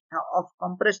feet of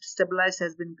compressed stabilized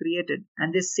has been created,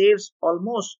 and this saves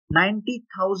almost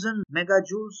 90,000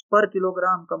 megajoules per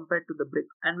kilogram compared to the brick.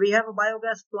 And we have a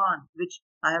biogas plant which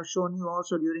I have shown you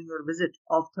also during your visit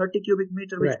of 30 cubic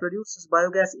meter, which produces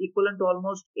biogas equivalent to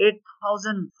almost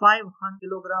 8,500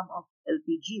 kilogram of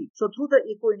LPG. So through the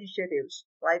eco initiatives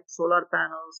like solar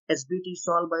panels, SBT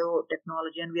soil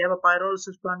biotechnology, and we have a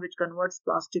pyrolysis plant which converts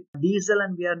plastic diesel,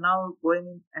 and we are now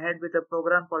going ahead with a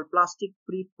program called Plastic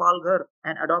Free Palghar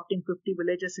and adopting 50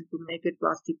 villages to make it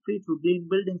plastic free through green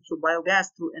buildings, through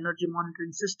biogas, through energy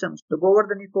monitoring systems. The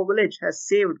Govardhan Eco Village has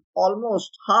saved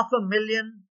almost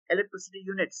 500,000 electricity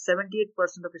units,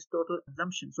 78% of its total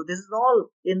consumption. So this is all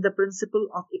in the principle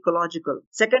of ecological.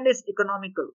 Second is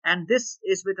economical, and this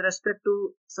is with respect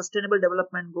to Sustainable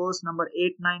Development Goals number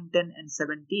 8, 9, 10 and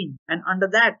 17. And under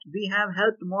that, we have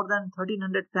helped more than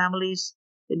 1,300 families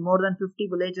in more than 50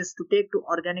 villages to take to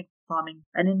organic farming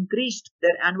and increased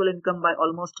their annual income by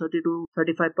almost 30 to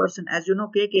 35%. As you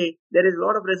know, KK, there is a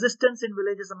lot of resistance in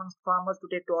villages amongst farmers to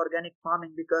take to organic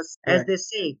farming because, as they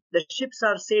say, the ships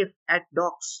are safe at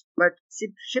docks, but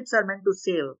ships are meant to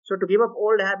sail. So to give up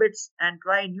old habits and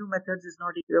try new methods is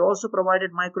not easy. We have also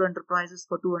provided micro enterprises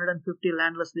for 250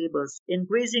 landless laborers,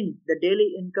 increasing the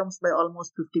daily incomes by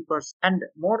almost 50%. And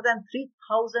more than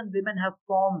 3,000 women have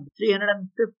formed 300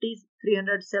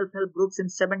 self-help groups in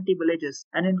 70 villages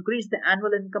and increased the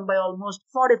annual income by almost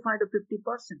 45 to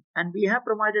 50%. And we have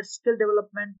provided skill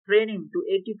development training to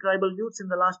 80 tribal youths in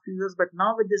the last few years. But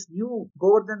now with this new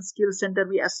Govardhan Skill Center,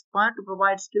 we aspire to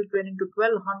provide skill training to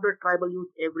 1,200 tribal youth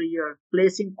every year,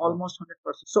 placing almost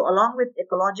 100%. So along with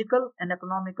ecological and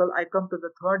economical, I come to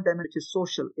the third dimension, which is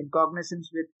social, in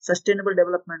cognizance with Sustainable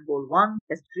Development Goal 1,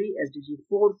 S3, SDG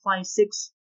 4, 5,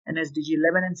 6, and SDG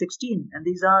 11 and 16. And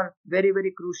these are very,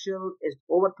 very crucial.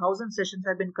 Over 1,000 sessions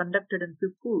have been conducted in 5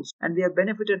 schools, and we have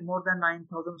benefited more than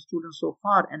 9,000 students so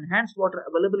far. Enhanced water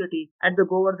availability at the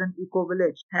Govardhan Eco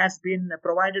Village has been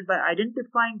provided by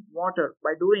identifying water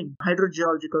by doing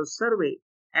hydrogeological survey.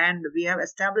 And we have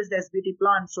established the SBT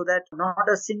plant so that not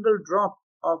a single drop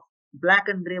of black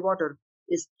and grey water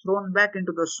is thrown back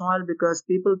into the soil, because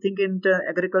people think in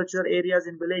agriculture areas,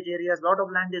 in village areas, a lot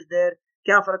of land is there,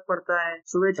 क्या फर्क पड़ता है,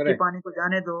 sewage के पानी को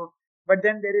जाने दो. But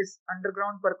then there is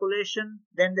underground percolation,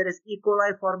 then there is E.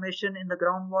 coli formation in the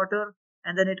groundwater,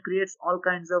 and then it creates all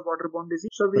kinds of waterborne disease.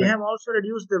 So we have also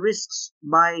reduced the risks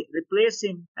by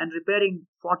replacing and repairing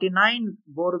 49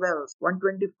 bore wells,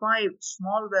 125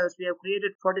 small wells. We have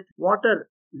created 40 water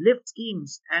lift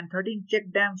schemes and 13 check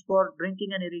dams for drinking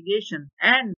and irrigation.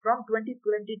 And from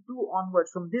 2022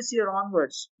 onwards, from this year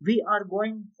onwards, we are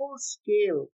going full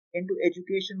scale into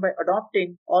education by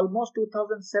adopting almost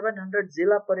 2,700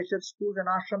 Zilla Parishad schools and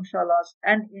ashram shalas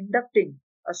and inducting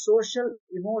a social,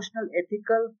 emotional,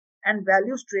 ethical and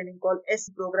values training called S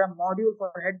program module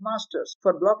for headmasters,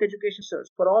 for block education sirs,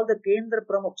 for all the Kendra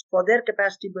Pramukhs, for their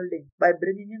capacity building by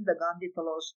bringing in the Gandhi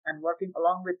Fellows and working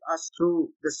along with us through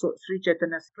the Sri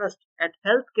Chaitanya Trust. At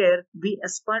healthcare, we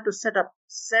aspire to set up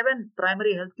 7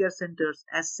 primary healthcare centers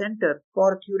as center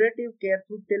for curative care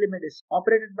through telemedicine,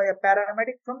 operated by a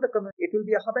paramedic from the community. It will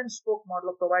be a hub and spoke model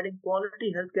of providing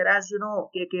quality healthcare. As you know,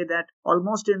 KK, that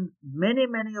almost in many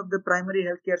of the primary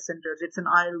healthcare centers, it's an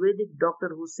Ayurvedic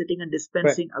doctor who's sitting and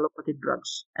dispensing allopathic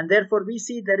drugs. And therefore, we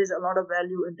see there is a lot of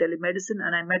value in telemedicine.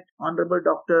 And I met Honorable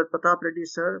Dr. Pratap Reddy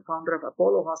sir, founder of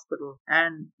Apollo Hospital,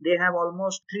 and they have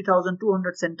almost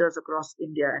 3,200 centers across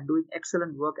India and doing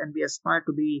excellent work. And we aspire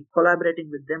to be collaborating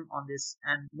with them on this.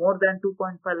 And more than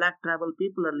 2.5 lakh tribal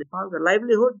people are living. The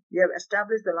livelihood, we have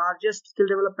established the largest skill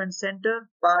development center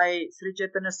by Sri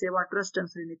Chaitanya Seva Trust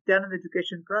and Sri Nityanand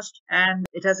Education Trust, and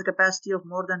it has a capacity of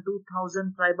more than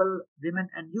 2,000 tribal women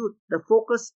and youth. The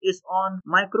focus is on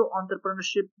micro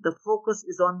entrepreneurship. The focus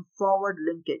is on forward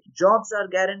linkage. Jobs are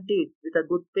guaranteed with a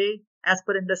good pay as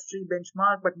per industry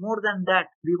benchmark, but more than that,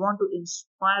 we want to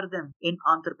inspire them in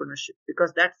entrepreneurship,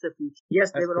 because that's the future.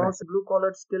 Yes, they will also blue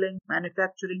collar skilling,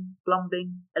 manufacturing,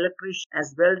 plumbing, electrician,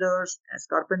 as welders, as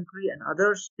carpentry and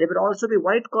others. There will also be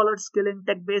white collar skilling,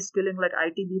 tech based skilling like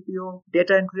IT BPO,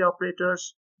 data entry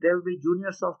operators. There will be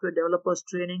junior software developers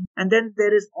training. And then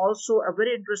there is also a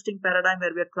very interesting paradigm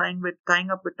where we are tying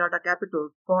up with Tata Capital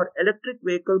for electric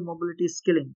vehicle mobility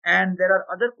skilling. And there are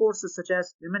other courses such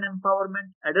as women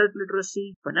empowerment, adult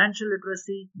literacy, financial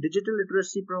literacy, digital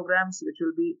literacy programs which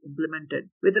will be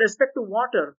implemented. With respect to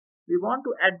water, we want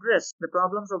to address the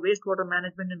problems of wastewater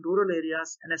management in rural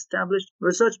areas and establish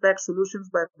research-backed solutions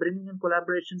by bringing in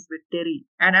collaborations with TERI.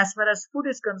 And as far as food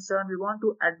is concerned, we want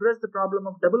to address the problem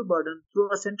of double burden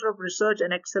through a center of research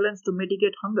and excellence to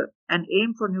mitigate hunger and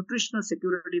aim for nutritional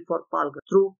security for Palghar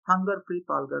through hunger-free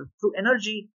Palghar. Through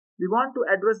energy, we want to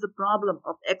address the problem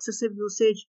of excessive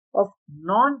usage of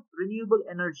non-renewable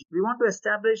energy. We want to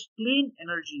establish clean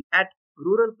energy at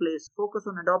rural place, focus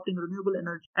on adopting renewable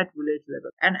energy at village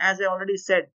level. And as I already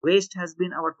said, waste has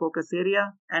been our focus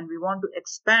area, and we want to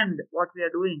expand what we are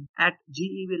doing at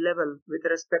GEV level with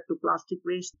respect to plastic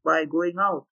waste by going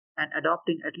out and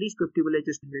adopting at least 50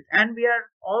 villages to it. And we are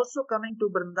also coming to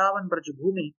Vrindavan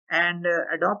Brajabhumi and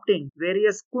adopting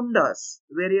various kundas,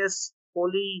 various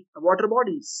holy water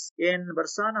bodies in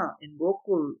Varsana, in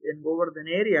Gokul, in Govardhan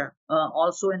area,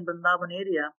 also in Vrindavan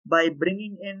area, by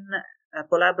bringing in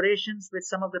collaborations with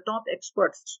some of the top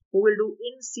experts who will do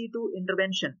in situ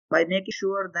intervention by making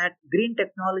sure that green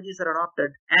technologies are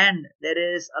adopted and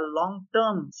there is a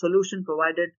long-term solution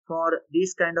provided for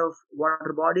these kind of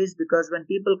water bodies, because when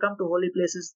people come to holy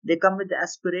places, they come with the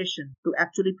aspiration to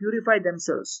actually purify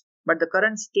themselves but the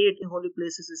current state in holy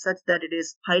places is such that it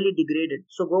is highly degraded.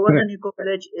 So Govardhan Eco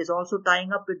Village is also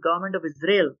tying up with government of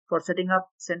Israel for setting up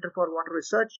Center for Water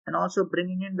Research and also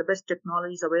bringing in the best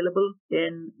technologies available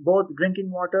in both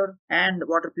drinking water and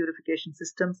water purification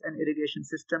systems and irrigation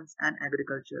systems and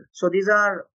agriculture. So these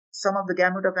are some of the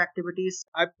gamut of activities.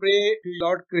 I pray to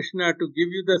Lord Krishna to give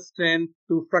you the strength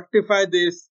to fructify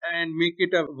this and make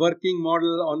it a working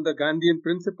model on the Gandhian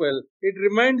principle. It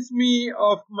reminds me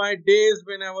of my days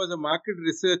when I was a market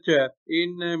researcher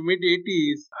in mid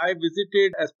 80s. I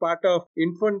visited as part of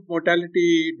infant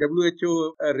mortality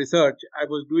WHO research I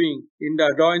was doing in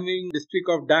the adjoining district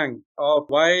of Dang of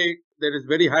why there is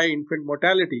very high infant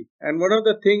mortality. And one of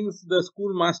the things the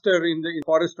schoolmaster in the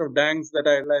forest of Dangs that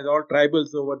I realized all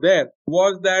tribals over there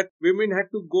was that women had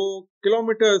to go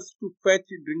kilometers to fetch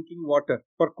drinking water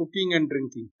for cooking and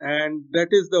drinking. And that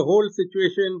is the whole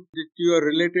situation that you are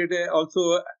related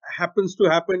also happens to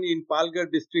happen in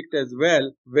Palghar district as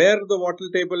well, where the water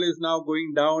table is now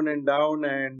going down and down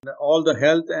and all the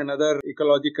health and other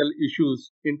ecological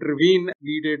issues intervene.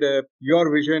 Needed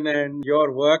your vision and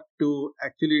your work to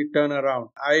actually turn around.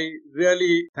 I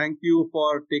really thank you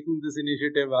for taking this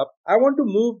initiative up. I want to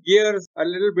move gears a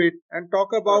little bit and talk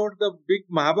about the big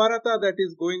Mahabharata that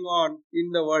is going on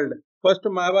in the world. First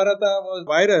Mahabharata was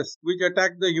virus which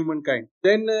attacked the humankind.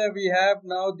 Then we have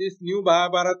now this new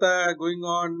Mahabharata going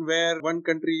on where one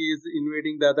country is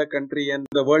invading the other country and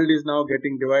the world is now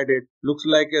getting divided. Looks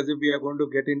like as if we are going to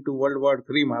get into World War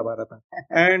III Mahabharata.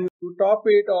 And to top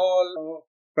it all,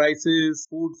 prices,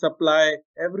 food supply,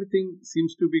 everything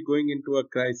seems to be going into a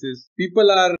crisis.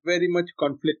 People are very much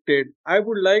conflicted. I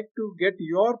would like to get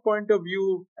your point of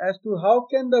view as to how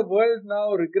can the world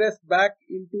now regress back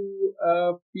into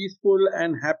a peaceful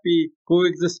and happy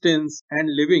coexistence and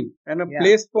living and a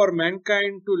place for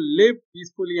mankind to live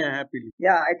peacefully and happily.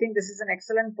 Yeah, I think this is an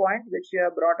excellent point which you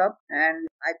have brought up, and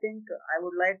I think I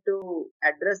would like to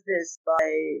address this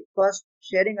by first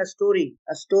sharing a story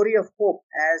of hope,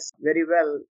 as very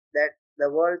well that the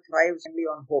world thrives only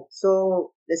on hope.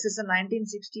 So this is in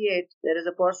 1968. There is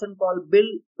a person called Bill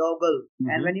Doggle.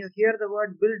 And when you hear the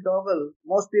word Bill Doggle,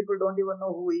 most people don't even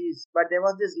know who he is. But there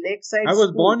was this lakeside I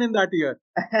was born in that year.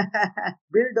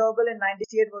 Bill Doggle in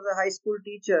 1968 was a high school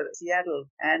teacher in Seattle,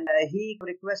 and he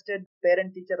requested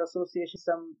Parent-Teacher Association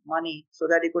some money so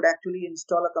that he could actually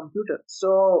install a computer.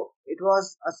 So it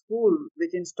was a school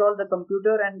which installed the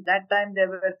computer, and that time there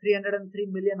were 303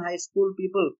 million high school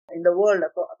people in the world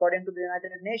according to the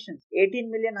United Nations.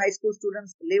 18 million high school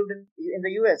students lived in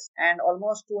the US, and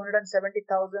almost 270,000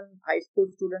 high school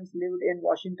students lived in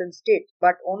Washington state,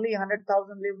 but only 100,000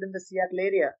 lived in the Seattle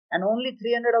area, and only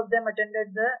 300 of them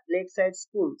attended the Lakeside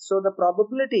School. So the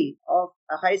probability of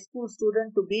a high school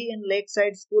student to be in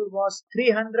Lakeside School was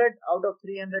 300 out of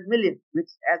 300 million,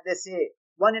 which, as they say,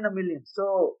 1 in a million.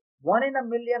 So 1 in a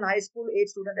million high school age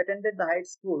student attended the high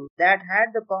school that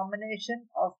had the combination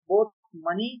of both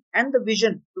money and the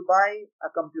vision to buy a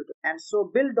computer. And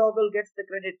so Bill Doggle gets the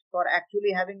credit for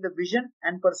actually having the vision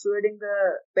and persuading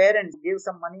the parents to give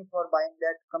some money for buying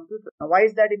that computer. Now, why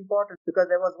is that important?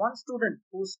 Because there was one student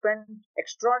who spent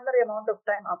extraordinary amount of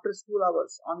time after school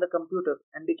hours on the computer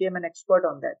and became an expert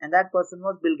on that. And that person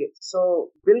was Bill Gates.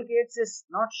 So Bill Gates is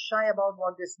not shy about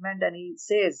what this meant, and he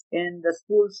says in the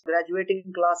school's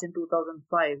graduating class in 2005,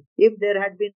 if there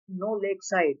had been no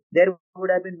Lakeside, there would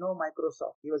have been no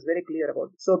Microsoft. He was very clear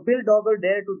about it. So Bill Doggle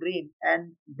dared to dream,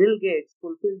 and Bill Gates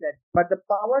fulfilled that. But the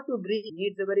power to dream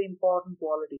needs a very important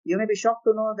quality. You may be shocked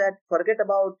to know that forget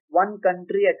about one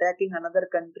country attacking another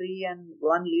country and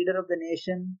one leader of the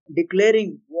nation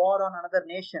declaring war on another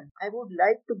nation. I would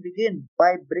like to begin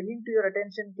by bringing to your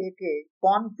attention, KK,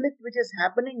 conflict which is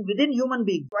happening within human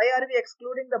beings. Why are we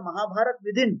excluding the Mahabharata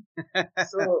within?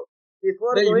 So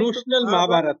before the going emotional to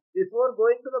Mahabharata. Before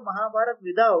going to the Mahabharata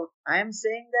without, I am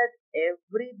saying that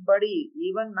everybody,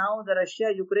 even now the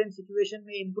Russia-Ukraine situation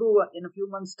may improve in a few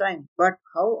months' time. But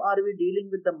how are we dealing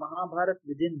with the Mahabharata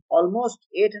within? Almost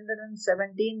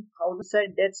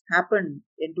 817,000 deaths happened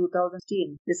in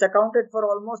 2016. This accounted for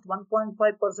almost 1.5%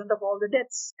 of all the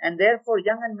deaths. And therefore,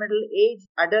 young and middle-aged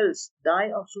adults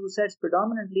die of suicides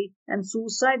predominantly. And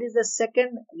suicide is the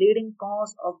second leading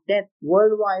cause of death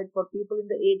worldwide for people in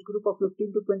the age group of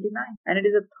 15 to 29. And it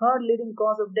is the third leading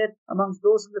cause of death amongst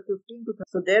those in the 15 to 30.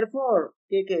 So therefore,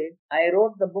 KK, I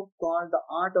wrote the book called The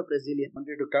Art of Resilience. I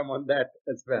wanted to come on that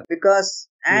as well. Because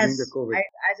as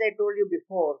I told you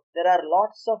before, there are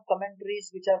lots of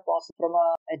commentaries which are possible from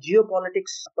a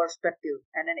geopolitics perspective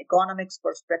and an economics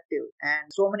perspective and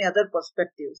so many other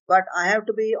perspectives. But I have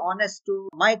to be honest to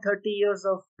my 30 years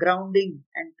of grounding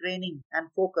and training and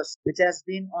focus, which has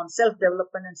been on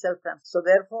self-development and self-transformation. So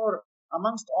therefore,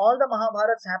 amongst all the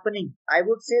Mahabharats happening, I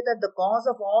would say that the cause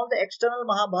of all the external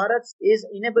Mahabharats is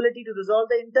inability to resolve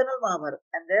the internal Mahabharata.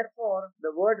 And therefore,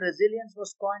 the word resilience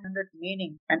was coined under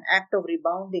meaning an act of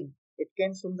rebounding. It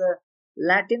came from the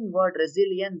Latin word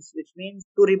resilience, which means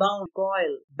to rebound,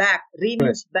 coil, back,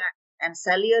 means back, and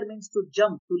saliere means to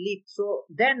jump, to leap. So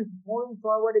then, moving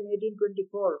forward in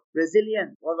 1824,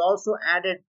 resilience was also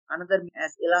added another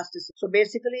as elasticity. So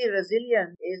basically,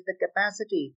 resilience is the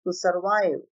capacity to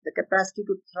survive, the capacity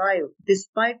to thrive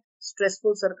despite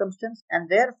stressful circumstance. And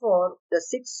therefore, the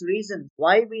sixth reason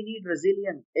why we need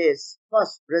resilience is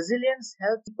first, resilience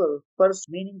helps people pursue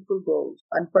meaningful goals.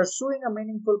 And pursuing a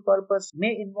meaningful purpose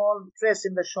may involve stress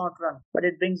in the short run, but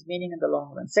it brings meaning in the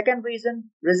long run. Second reason,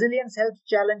 resilience helps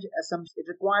challenge assumptions. It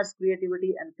requires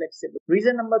creativity and flexibility.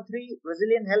 Reason number three,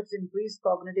 resilience helps increase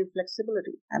cognitive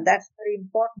flexibility. And that's very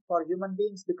important for human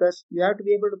beings because you have to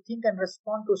be able to think and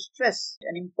respond to stress.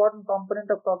 An important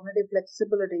component of cognitive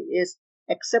flexibility is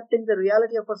accepting the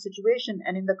reality of our situation.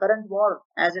 And in the current war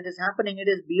as it is happening, it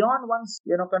is beyond one's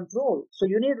control. So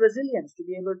you need resilience to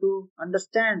be able to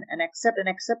understand and accept, and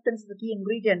acceptance is the key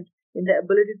ingredient in the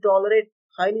ability to tolerate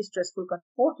highly stressful conditions.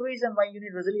 Fourth reason why you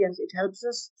need resilience, it helps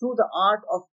us through the art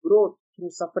of growth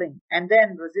through suffering. And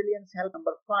then resilience helps,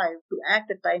 number five, to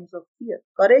act at times of fear.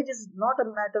 Courage is not a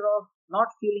matter of not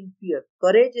feeling fear.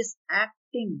 Courage is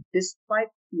acting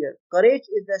despite fear. Courage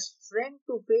is the strength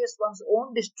to face one's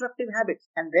own destructive habits.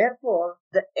 And therefore,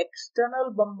 the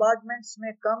external bombardments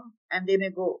may come and they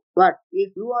may go. But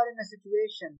if you are in a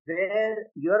situation where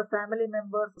your family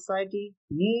member, society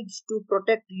needs to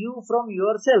protect you from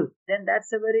yourself, then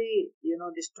that's a very,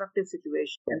 destructive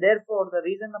situation. And therefore, the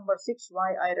reason number six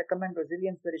why I recommend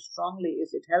resilience very strongly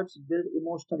is it helps build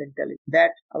emotional intelligence.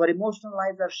 That our emotional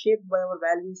lives are shaped by our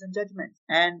values and judgments.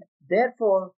 And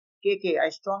therefore, KK, I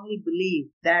strongly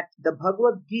believe that the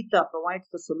Bhagavad Gita provides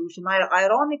the solution.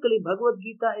 Ironically, Bhagavad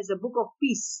Gita is a book of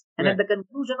peace. And at the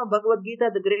conclusion of Bhagavad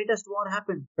Gita, the greatest war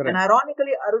happened. Correct. And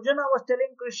ironically, Arjuna was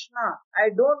telling Krishna, I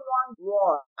don't want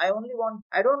war. I don't want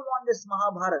this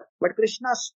Mahabharata. But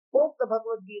Krishna spoke the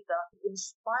Bhagavad Gita to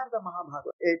inspire the Mahabharata.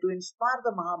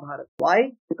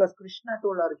 Why? Because Krishna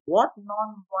told Arjuna, what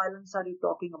non-violence are you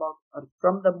talking about?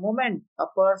 From the moment a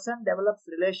person develops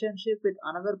relationship with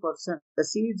another person, the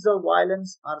seeds of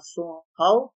violence are sown.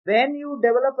 How? When you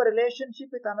develop a relationship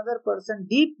with another person,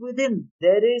 deep within,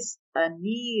 there is a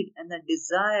need and a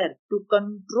desire to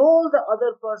control the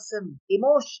other person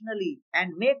emotionally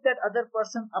and make that other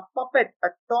person a puppet, a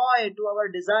toy to our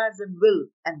desires and will.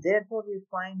 And therefore we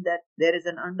find that there is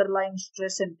an underlying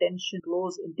stress and tension,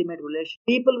 close, intimate relationship.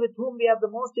 People with whom we have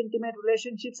the most intimate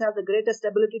relationships have the greatest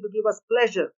ability to give us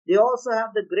pleasure. They also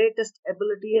have the greatest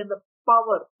ability and the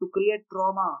power to create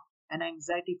trauma and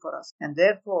anxiety for us. And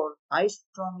therefore, I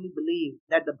strongly believe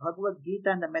that the Bhagavad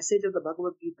Gita and the message of the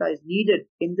Bhagavad Gita is needed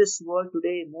in this world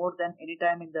today more than any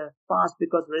time in the past,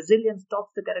 because resilience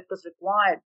stops the characters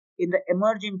required in the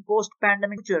emerging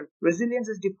post-pandemic future. Resilience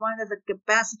is defined as the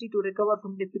capacity to recover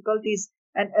from difficulties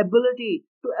and ability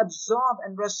to absorb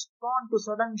and respond to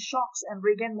sudden shocks and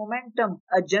regain momentum.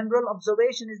 A general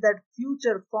observation is that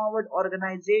future forward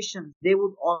organizations, they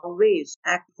would always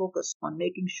act focused on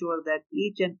making sure that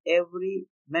each and every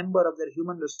member of their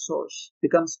human resource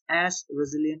becomes as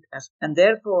resilient as. And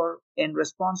therefore, in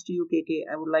response to you, KK,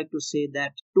 I would like to say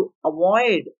that to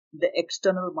avoid the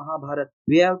external Mahabharata,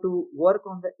 we have to work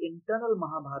on the internal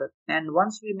Mahabharata. And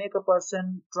once we make a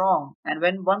person strong, and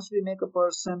once we make a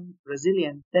person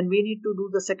resilient, then we need to do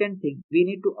the second thing. We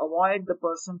need to avoid the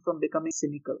person from becoming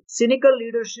cynical. Cynical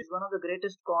leadership is one of the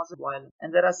greatest causes of violence.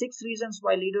 And there are 6 reasons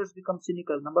why leaders become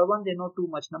cynical. Number 1, they know too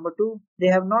much. Number 2, they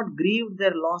have not grieved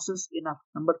their losses enough.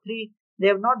 Number 3, they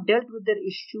have not dealt with their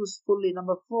issues fully.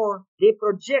 Number 4, they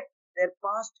project their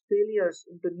past failures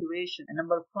into innovation. And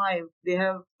number 5, they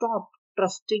have stopped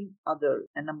trusting others.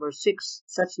 And number 6,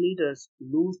 such leaders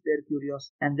lose their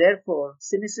curiosity. And therefore,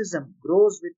 cynicism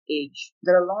grows with age.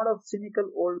 There are a lot of cynical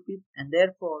old people. And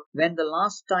therefore, when the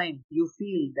last time you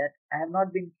feel that I have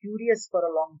not been curious for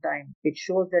a long time, it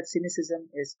shows that cynicism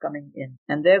is coming in.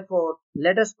 And therefore,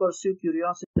 let us pursue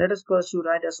curiosity. Let us pursue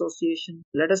right association.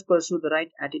 Let us pursue the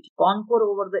right attitude. Conquer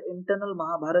over the internal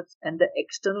Mahabharata, and the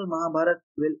external Mahabharata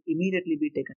will immediately be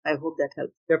taken. I hope that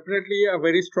helps. Definitely a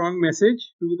very strong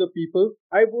message to the people.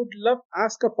 I would love to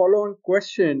ask a follow-on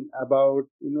question about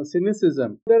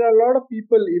cynicism. There are a lot of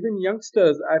people, even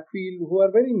youngsters, I feel, who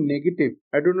are very negative.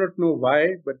 I do not know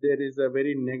why, but there is a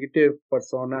very negative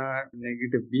persona,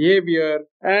 negative behavior,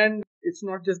 and it's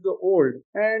not just the old.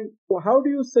 And how do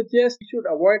you suggest we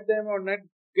should avoid them or not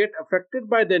get affected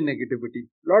by their negativity?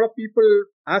 A lot of people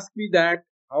ask me that.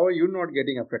 How are you not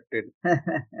getting affected?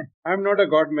 I'm not a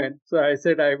godman, so I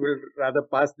said I will rather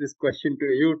pass this question to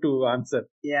you to answer.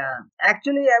 Yeah,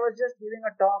 actually, I was just giving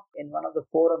a talk in one of the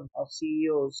forums of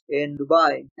CEOs in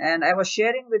Dubai, and I was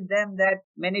sharing with them that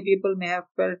many people may have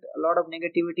felt a lot of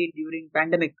negativity during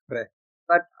pandemic. Right.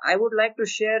 But I would like to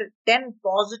share 10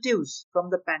 positives from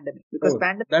the pandemic because Oh,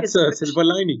 pandemic that's is a fresh. silver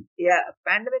lining. Yeah,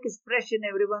 pandemic is fresh in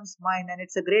everyone's mind and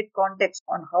it's a great context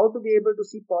on how to be able to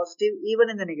see positive even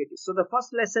in the negative. So the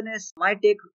first lesson is my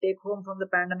take home from the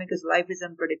pandemic is life is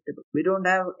unpredictable. We don't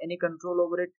have any control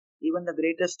over it. Even the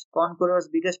greatest conquerors,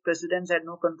 biggest presidents had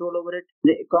no control over it.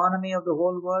 The economy of the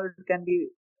whole world can be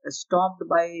stopped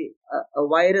by a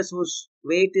virus whose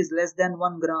weight is less than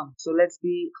 1 gram. So let's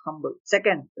be humble.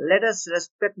 Second, let us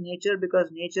respect nature because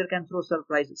nature can throw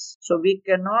surprises. So we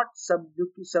cannot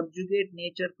subjugate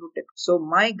nature through tech. So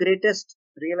my greatest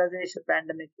realization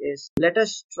pandemic is let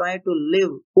us try to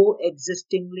live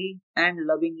coexistingly and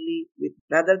lovingly with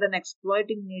rather than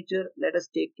exploiting nature. Let us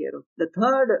take care of the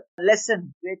third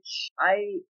lesson which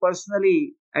I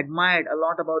personally admired a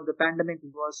lot about the pandemic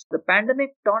was the pandemic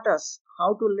taught us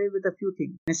how to live with a few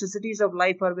things. Necessities of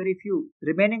life are very few.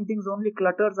 Remaining things only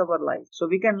clutters our life. So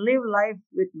we can live life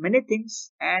with many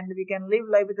things and we can live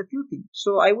life with a few things.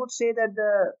 So I would say that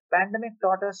the pandemic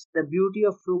taught us the beauty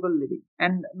of frugal living.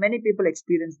 And many people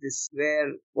experience this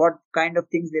where what kind of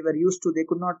things they were used to, they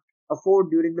could not afford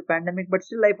during the pandemic, but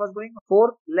still life was going on.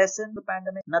 Fourth lesson, the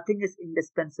pandemic, nothing is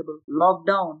indispensable.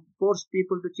 Lockdown forced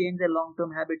people to change their long-term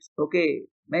habits. Okay,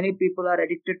 many people are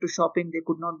addicted to shopping. They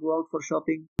could not go out for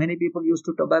shopping. Many people used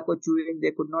to tobacco chewing.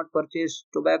 They could not purchase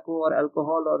tobacco or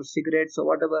alcohol or cigarettes or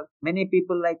whatever. Many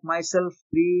people like myself,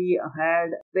 we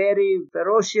had very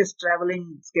ferocious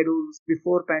traveling schedules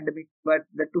before pandemic, but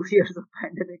the 2 years of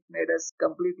pandemic made us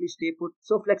completely stay put.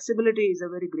 So flexibility is a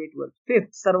very great word. Fifth,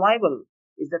 survival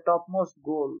is the topmost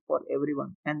goal for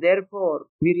everyone. And therefore,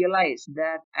 we realized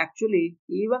that actually,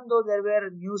 even though there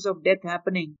were news of death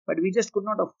happening, but we just could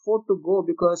not afford to go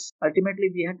because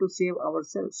ultimately we had to save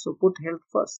ourselves. So put health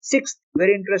first. Sixth,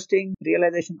 very interesting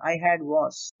realization I had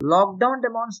was lockdown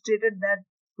demonstrated that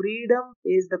freedom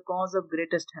is the cause of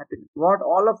greatest happiness. What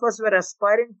all of us were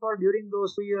aspiring for during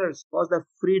those 2 years was the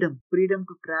freedom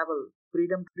to travel.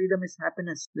 Freedom is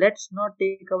happiness. Let's not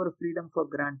take our freedom for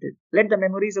granted. Let the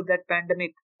memories of that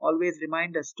pandemic always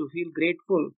remind us to feel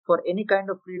grateful for any kind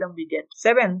of freedom we get.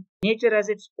 Seventh, nature has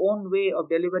its own way of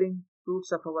delivering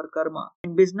fruits of our karma.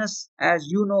 In business, as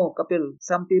you know, Kapil,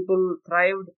 some people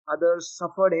thrived, others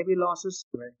suffered heavy losses.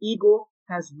 Right. Ego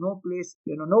has no place.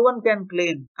 No one can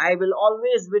claim, I will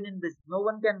always win in business. No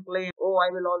one can claim, oh, I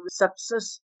will always.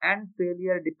 Success and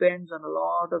failure depends on a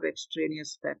lot of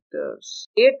extraneous factors.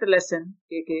 Eighth lesson,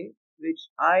 KK, which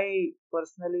I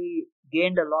personally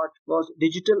gained a lot was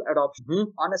digital adoption.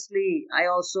 Honestly, I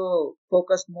also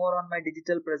focused more on my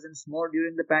digital presence more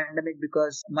during the pandemic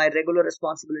because my regular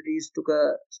responsibilities took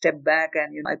a step back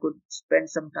and I could spend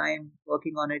some time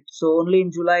working on it. So only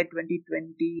in July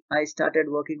 2020, I started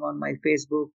working on my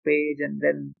Facebook page, and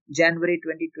then January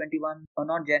 2021, or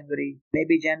not January,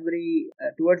 maybe January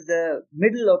towards the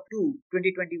middle of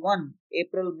 2021,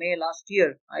 April, May last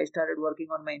year, I started working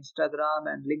on my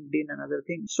Instagram and LinkedIn and other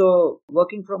things. So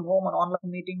working from home on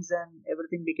online meetings and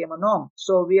everything became a norm.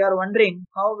 So we are wondering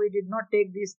how we did not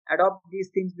adopt these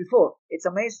things before. It's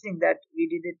amazing that we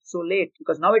did it so late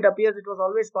because now it appears it was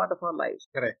always part of our lives.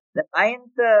 Correct. The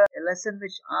ninth lesson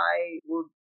which I would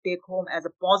take home as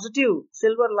a positive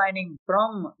silver lining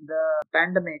from the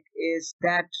pandemic is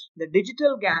that the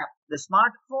digital gap, the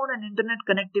smartphone and internet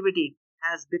connectivity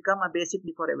has become a basic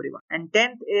need for everyone. And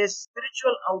 10th is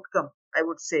spiritual outcome, I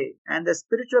would say. And the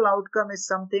spiritual outcome is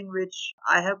something which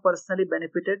I have personally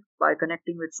benefited by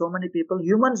connecting with so many people.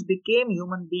 Humans became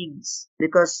human beings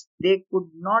because they could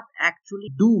not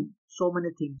actually do so many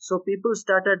things. So people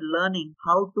started learning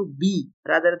how to be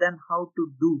rather than how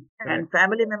to do. And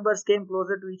family members came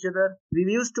closer to each other.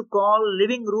 We used to call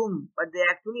living room, but they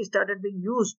actually started being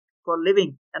used for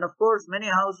living. And of course, many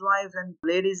housewives and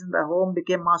ladies in the home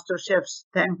became master chefs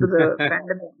thanks to the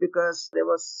pandemic because there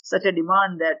was such a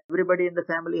demand that everybody in the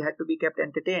family had to be kept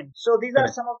entertained. So these are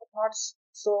some of the thoughts.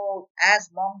 So as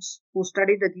monks who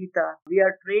study the Gita, we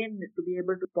are trained to be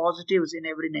able to positives in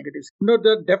every negative. No,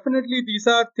 definitely these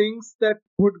are things that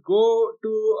would go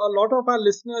to a lot of our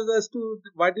listeners as to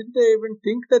why didn't they even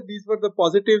think that these were the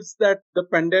positives that the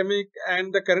pandemic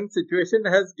and the current situation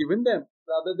has given them.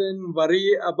 rather than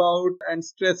worry about and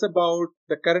stress about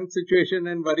the current situation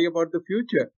and worry about the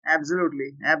future.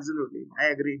 Absolutely, absolutely. I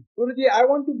agree. Guruji, I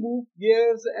want to move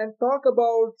gears and talk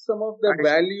about some of the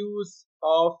Understood. values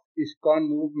of ISKCON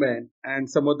movement and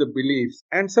some of the beliefs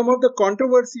and some of the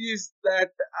controversies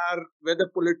that are whether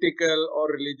political or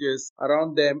religious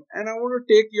around them. And I want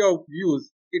to take your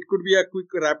views. It could be a quick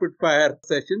rapid fire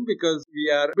session because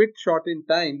we are a bit short in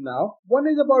time now. One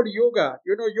is about yoga.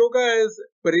 Yoga has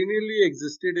perennially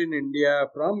existed in India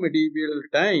from medieval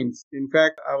times. In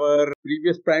fact, our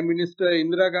previous Prime Minister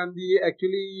Indira Gandhi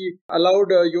actually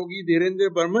allowed Yogi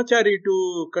Dhirendra Brahmachari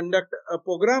to conduct a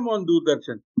program on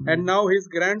Doordarshan. And now his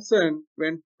grandson,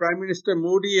 when Prime Minister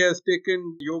Modi has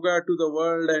taken yoga to the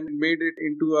world and made it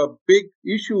into a big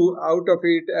issue out of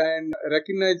it and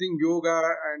recognizing yoga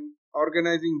and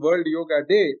organizing World Yoga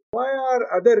Day. Why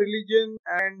are other religions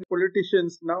and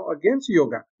politicians now against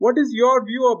yoga? What is your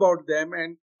view about them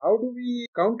and how do we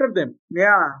counter them?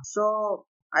 Yeah, so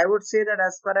I would say that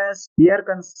as far as we are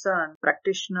concerned,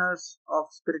 practitioners of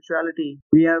spirituality,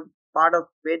 we are part of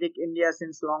Vedic India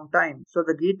since long time. So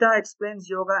the Gita explains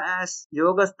yoga as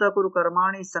yogastha kuru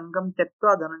karmani sangam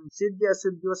tektva dhanam siddhya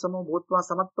siddhyo samo bhutva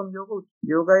samatvam yoga.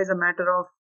 Yoga is a matter of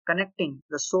connecting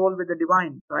the soul with the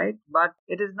divine, right? But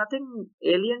it is nothing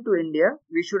alien to India.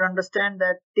 We should understand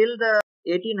that till the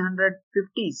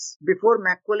 1850s, before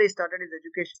Macaulay started his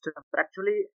education system,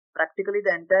 practically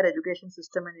the entire education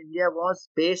system in India was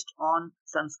based on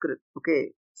Sanskrit.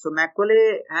 Okay. So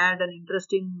Macaulay had an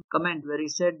interesting comment where he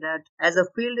said that as a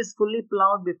field is fully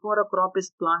plowed before a crop is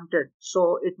planted,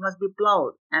 so it must be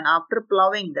plowed. And after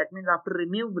plowing, that means after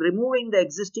removing the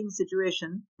existing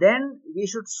situation, then we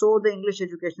should sow the English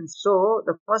education. So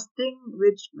the first thing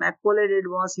which Macaulay did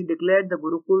was he declared the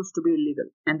Gurukuls to be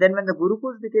illegal. And then when the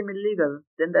Gurukuls became illegal,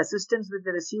 then the assistance which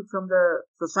they received from the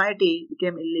society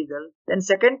became illegal. Then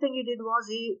second thing he did was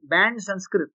he banned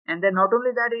Sanskrit. And then not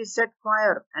only that, he set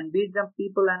fire and beat the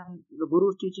people and the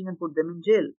Guru's teaching and put them in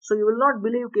jail. So you will not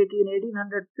believe, KK, in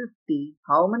 1850,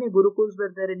 how many Gurukuls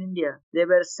were there in India? There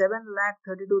were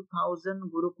 7,32,000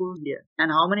 Gurukuls in India.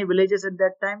 And how many villages at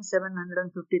that time?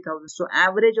 750,000. So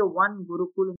average of one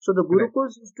Gurukul. So the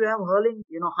Gurukuls used to have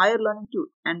higher learning too.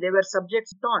 And there were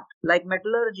subjects taught like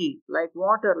metallurgy, like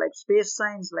water, like space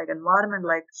science, like environment,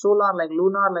 like solar, like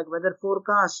lunar, like weather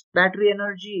forecast, battery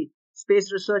energy,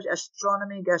 space research,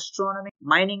 astronomy, gastronomy,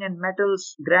 mining and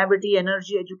metals, gravity,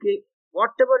 energy, education,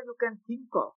 whatever you can think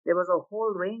of. There was a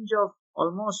whole range of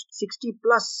almost 60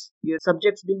 plus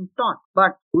subjects being taught.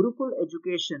 But Gurukul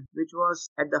education, which was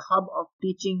at the hub of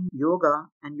teaching yoga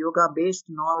and yoga based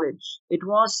knowledge, it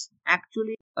was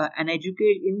actually an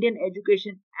Indian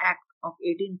Education Act of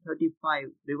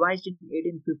 1835, revised in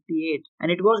 1858,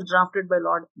 and it was drafted by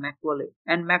Lord Macaulay.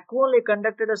 And Macaulay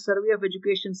conducted a survey of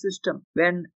education system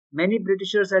when many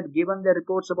Britishers had given their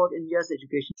reports about India's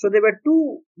education. So there were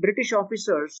two British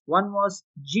officers. One was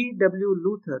G.W.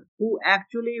 Luther, who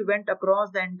actually went across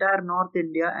the entire North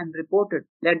India and reported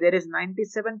that there is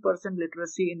 97%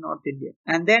 literacy in North India.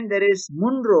 And then there is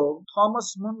Munro,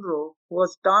 Thomas Munro, who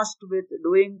was tasked with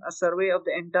doing a survey of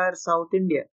the entire South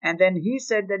India. And then he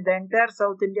said that the entire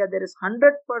South India, there is 100%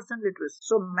 literacy.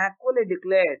 So Macaulay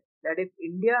declared that if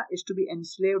India is to be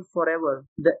enslaved forever,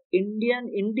 the Indian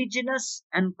indigenous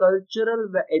and cultural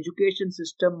education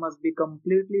system must be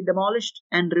completely demolished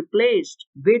and replaced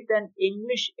with an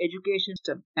English education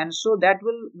system. And so that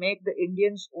will make the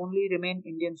Indians only remain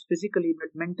Indians physically,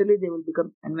 but mentally they will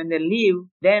become, and when they leave,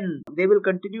 then they will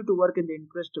continue to work in the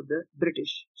interest of the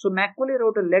British. So Macaulay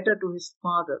wrote a letter to his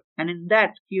father, and in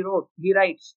that he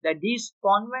writes that these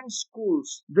convent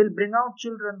schools will bring out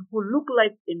children who look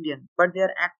like Indian, but they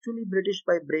are actually British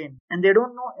by brain, and they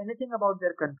don't know anything about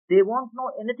their country. They won't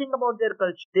know anything about their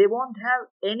culture. They won't have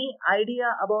any idea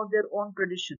about their own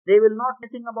tradition. They will not know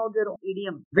anything about their own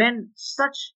idiom. When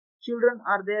such children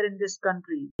are there in this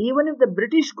country, even if the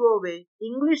British go away,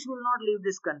 English will not leave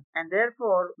this country. And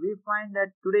therefore, we find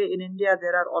that today in India,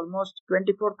 there are almost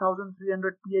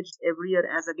 24,300 PhDs every year,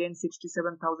 as against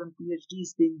 67,000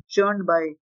 PhDs being churned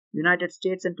by United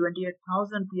States and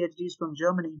 28,000 PhDs from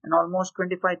Germany and almost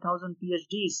 25,000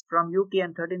 PhDs from UK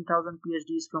and 13,000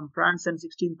 PhDs from France and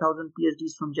 16,000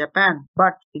 PhDs from Japan.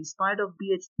 But in spite of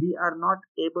PhD, we are not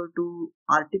able to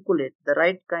articulate the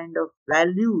right kind of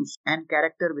values and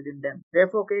character within them.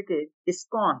 Therefore, KK,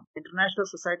 ISKON, International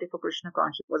Society for Krishna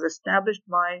Consciousness, was established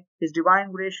by His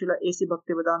Divine Grace Srila A.C.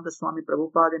 Bhaktivedanta Swami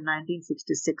Prabhupada in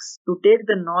 1966 to take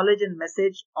the knowledge and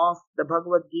message of the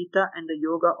Bhagavad Gita and the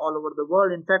yoga all over the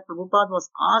world. In fact, fact, Prabhupada was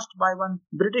asked by one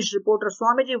British reporter,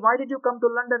 Swamiji, why did you come to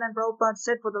London? And Prabhupada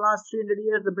said, for the last 300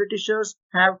 years, the Britishers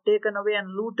have taken away and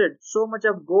looted so much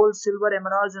of gold, silver,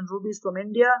 emeralds, and rubies from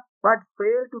India, but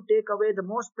failed to take away the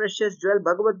most precious jewel,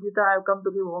 Bhagavad Gita. I have come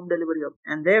to give home delivery of.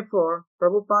 And therefore,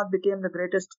 Prabhupada became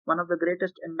one of the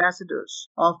greatest ambassadors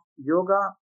of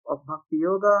yoga, of Bhakti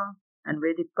Yoga and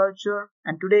Vedic culture.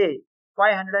 And today,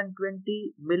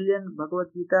 520 million Bhagavad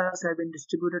Gitas have been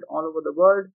distributed all over the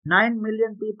world. 9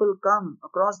 million people come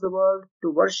across the world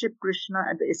to worship Krishna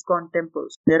at the ISKON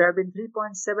temples. There have been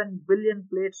 3.7 billion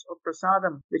plates of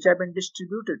prasadam which have been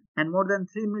distributed, and more than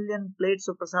 3 million plates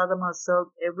of prasadam are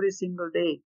served every single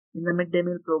day in the midday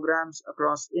meal programs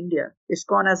across India.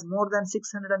 ISKCON has more than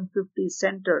 650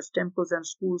 centers, temples and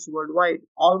schools worldwide.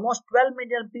 Almost 12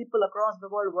 million people across the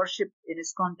world worship in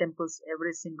ISKCON temples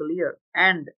every single year.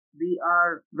 And we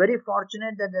are very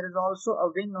fortunate that there is also a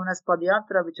wing known as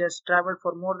Padyatra which has traveled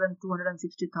for more than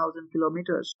 260,000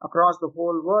 kilometers across the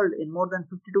whole world in more than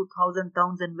 52,000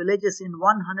 towns and villages in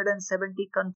 170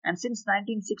 countries. And since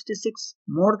 1966,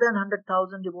 more than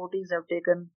 100,000 devotees have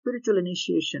taken spiritual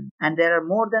initiation. And there are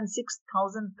more than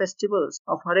 6,000 festivals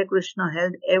of Hare Krishna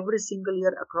held every single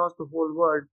year across the whole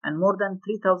world, and more than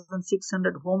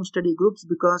 3,600 home study groups,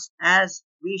 because as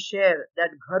we share that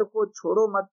ghar ko chodo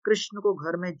mat, Krishna ko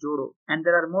ghar mein jodo. And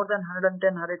there are more than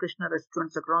 110 Hare Krishna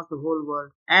restaurants across the whole world.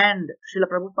 And Srila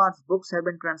Prabhupada's books have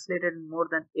been translated in more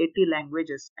than 80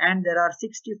 languages. And there are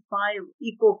 65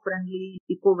 eco-friendly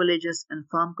eco-villages and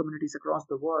farm communities across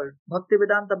the world.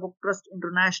 Bhaktivedanta Book Trust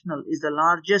International is the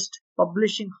largest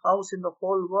publishing house in the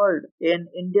whole world in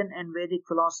Indian and Vedic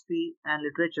philosophy and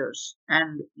literatures.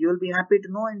 And you'll be happy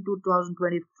to know in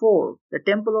 2024, the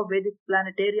Temple of Vedic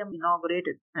Planetarium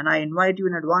inaugurated. And I invite you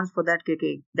in advance for that,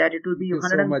 KK, that it will be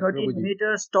 113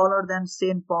 meters taller than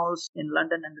St. Paul's in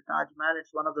London and the Taj Mahal.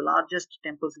 It's one of the largest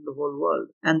temples in the whole world.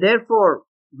 And therefore,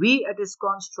 we at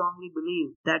ISKCON strongly believe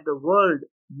that the world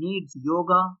needs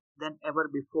yoga than ever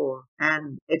before,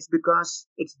 and it's because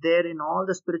it's there in all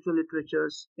the spiritual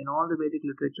literatures, in all the Vedic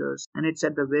literatures, and it's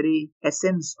at the very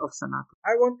essence of Sanatana.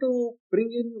 I want to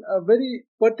bring in a very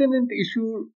pertinent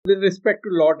issue with respect to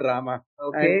Lord Rama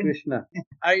and Krishna.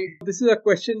 This is a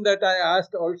question that I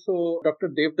asked also Dr.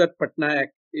 Devdutt Patnaik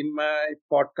in my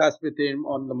podcast with him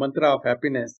on the Mantra of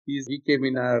Happiness. He came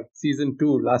in our season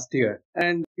 2 last year.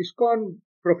 And ISKCON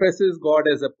professes God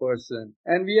as a person,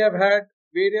 and we have had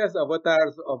various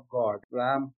avatars of God,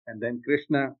 Ram and then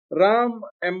Krishna. Ram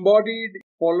embodied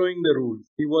following the rules.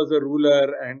 He was a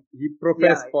ruler and he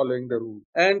professed following the rules.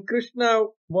 And Krishna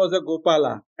was a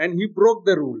Gopala and he broke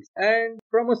the rules. And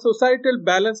from a societal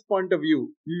balance point of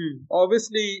view,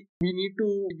 obviously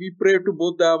we pray to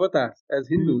both the avatars as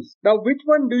Hindus. Now, which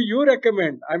one do you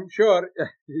recommend? I'm sure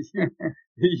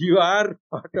you are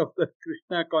part of the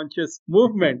Krishna conscious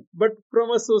movement. But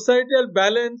from a societal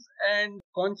balance and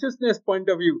consciousness point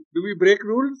of view, do we break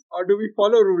rules or do we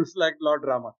follow rules like Lord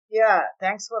Rama? Yeah,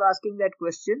 thanks for asking that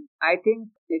question. I think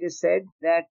it is said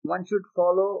that one should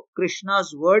follow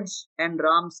Krishna's words and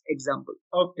Ram's example.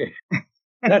 Okay.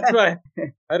 That's why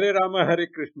Hare Rama, Hare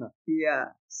Krishna. Yeah.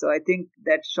 So I think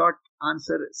that short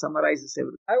answer summarizes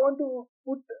everything. I want to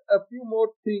put a few more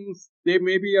things. They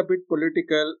may be a bit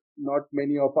political. Not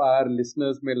many of our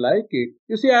listeners may like it.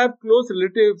 You see, I have close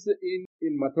relatives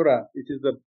in Mathura, which is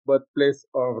the birthplace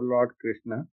of Lord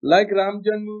Krishna. Like Ram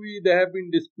Janmabhoomi, there have been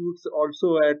disputes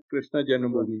also at Krishna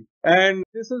Janmabhoomi. And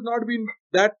this has not been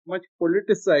that much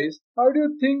politicized. How do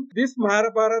you think this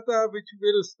Mahabharata, which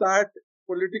will start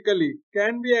politically,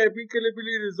 can be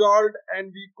amicably resolved,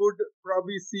 and we could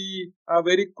probably see a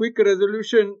very quick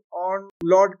resolution on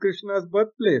Lord Krishna's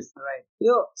birthplace? Right.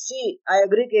 See, I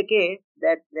agree, KK,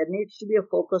 that there needs to be a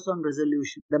focus on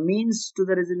resolution. The means to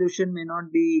the resolution may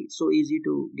not be so easy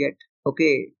to get.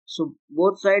 Okay, so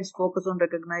both sides focus on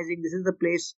recognizing this is the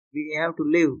place we have to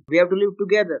live. We have to live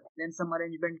together. Then some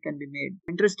arrangement can be made.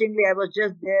 Interestingly, I was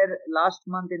just there last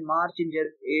month in March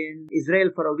in Israel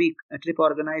for a week, a trip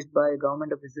organized by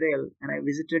government of Israel, and I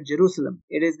visited Jerusalem.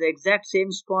 It is the exact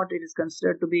same spot. It is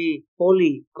considered to be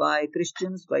holy by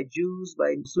Christians, by Jews,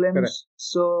 by Muslims. Correct.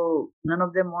 So none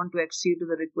of them want to accede to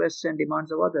the requests and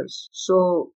demands of others.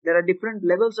 So there are different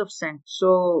levels of sanctity.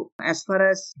 So as far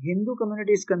as Hindu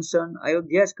community is concerned,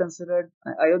 Hanuman.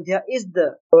 Ayodhya is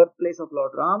the birthplace of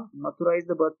Lord Ram. Mathura is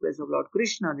the birthplace of Lord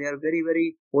Krishna. They are very,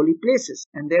 very holy places.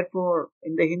 And therefore,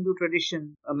 in the Hindu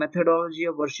tradition, a methodology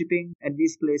of worshipping at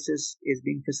these places is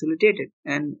being facilitated.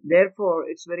 And therefore,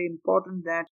 it's very important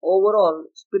that overall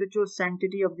spiritual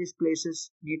sanctity of these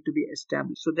places need to be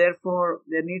established. So therefore,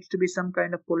 there needs to be some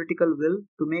kind of political will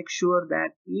to make sure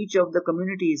that each of the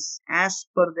communities, as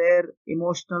per their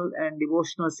emotional and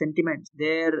devotional sentiments,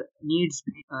 their needs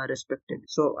be respected.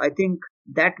 So I think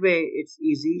that way it's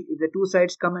easy. If the two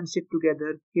sides come and sit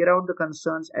together, hear out the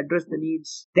concerns, address the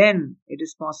needs, then it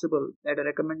is possible that a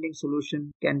recommending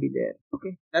solution can be there.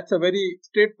 Okay. That's a very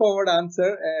straightforward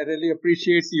answer. I really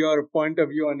appreciate your point of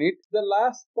view on it. The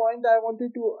last point I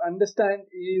wanted to understand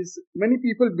is many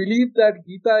people believe that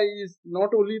Gita is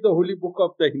not only the holy book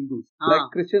of the Hindus.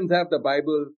 Like Christians have the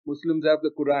Bible, Muslims have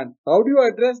the Quran. How do you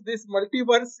address this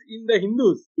multiverse in the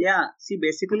Hindus? Yeah, see,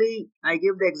 basically I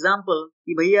give the example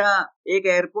कि भैया एक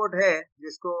airport है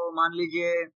जिसको मान लीजिए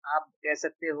आप कह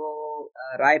सकते हो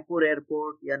रायपुर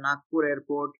एयरपोर्ट या नागपुर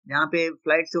एयरपोर्ट, जहाँ पे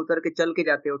फ्लाइट से उतर के चल के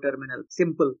जाते हो टर्मिनल,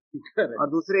 सिंपल। और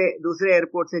दूसरे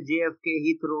एयरपोर्ट से JFK,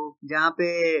 हीथ्रो, जहाँ पे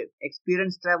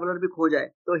एक्सपीरियंस ट्रैवलर भी खो जाए।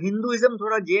 तो हिंदुइज्म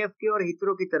थोड़ा JFK और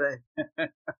हीथ्रो की तरह है।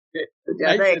 तो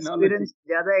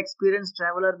ज्यादा एक्सपीरियंस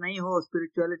ट्रैवलर नहीं हो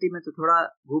स्पिरिचुअलिटी में तो थोड़ा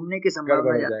घूमने की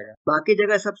संभावना ज्यादा है। बाकी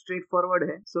जगह सब स्ट्रेट फॉरवर्ड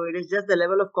है। So it is just the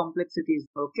level of complexities.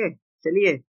 Okay,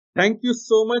 चलिए। Thank you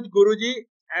so much Guruji.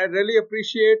 I really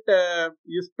appreciate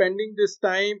you spending this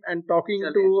time and talking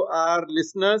to our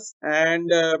listeners.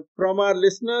 And from our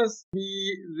listeners, we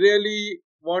really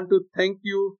want to thank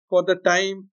you for the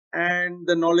time and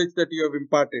the knowledge that you have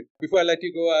imparted. Before I let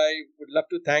you go, I would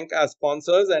love to thank our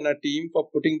sponsors and our team for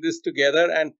putting this together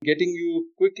and getting you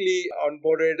quickly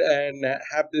onboarded and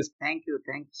have this. Thank you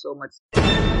so much.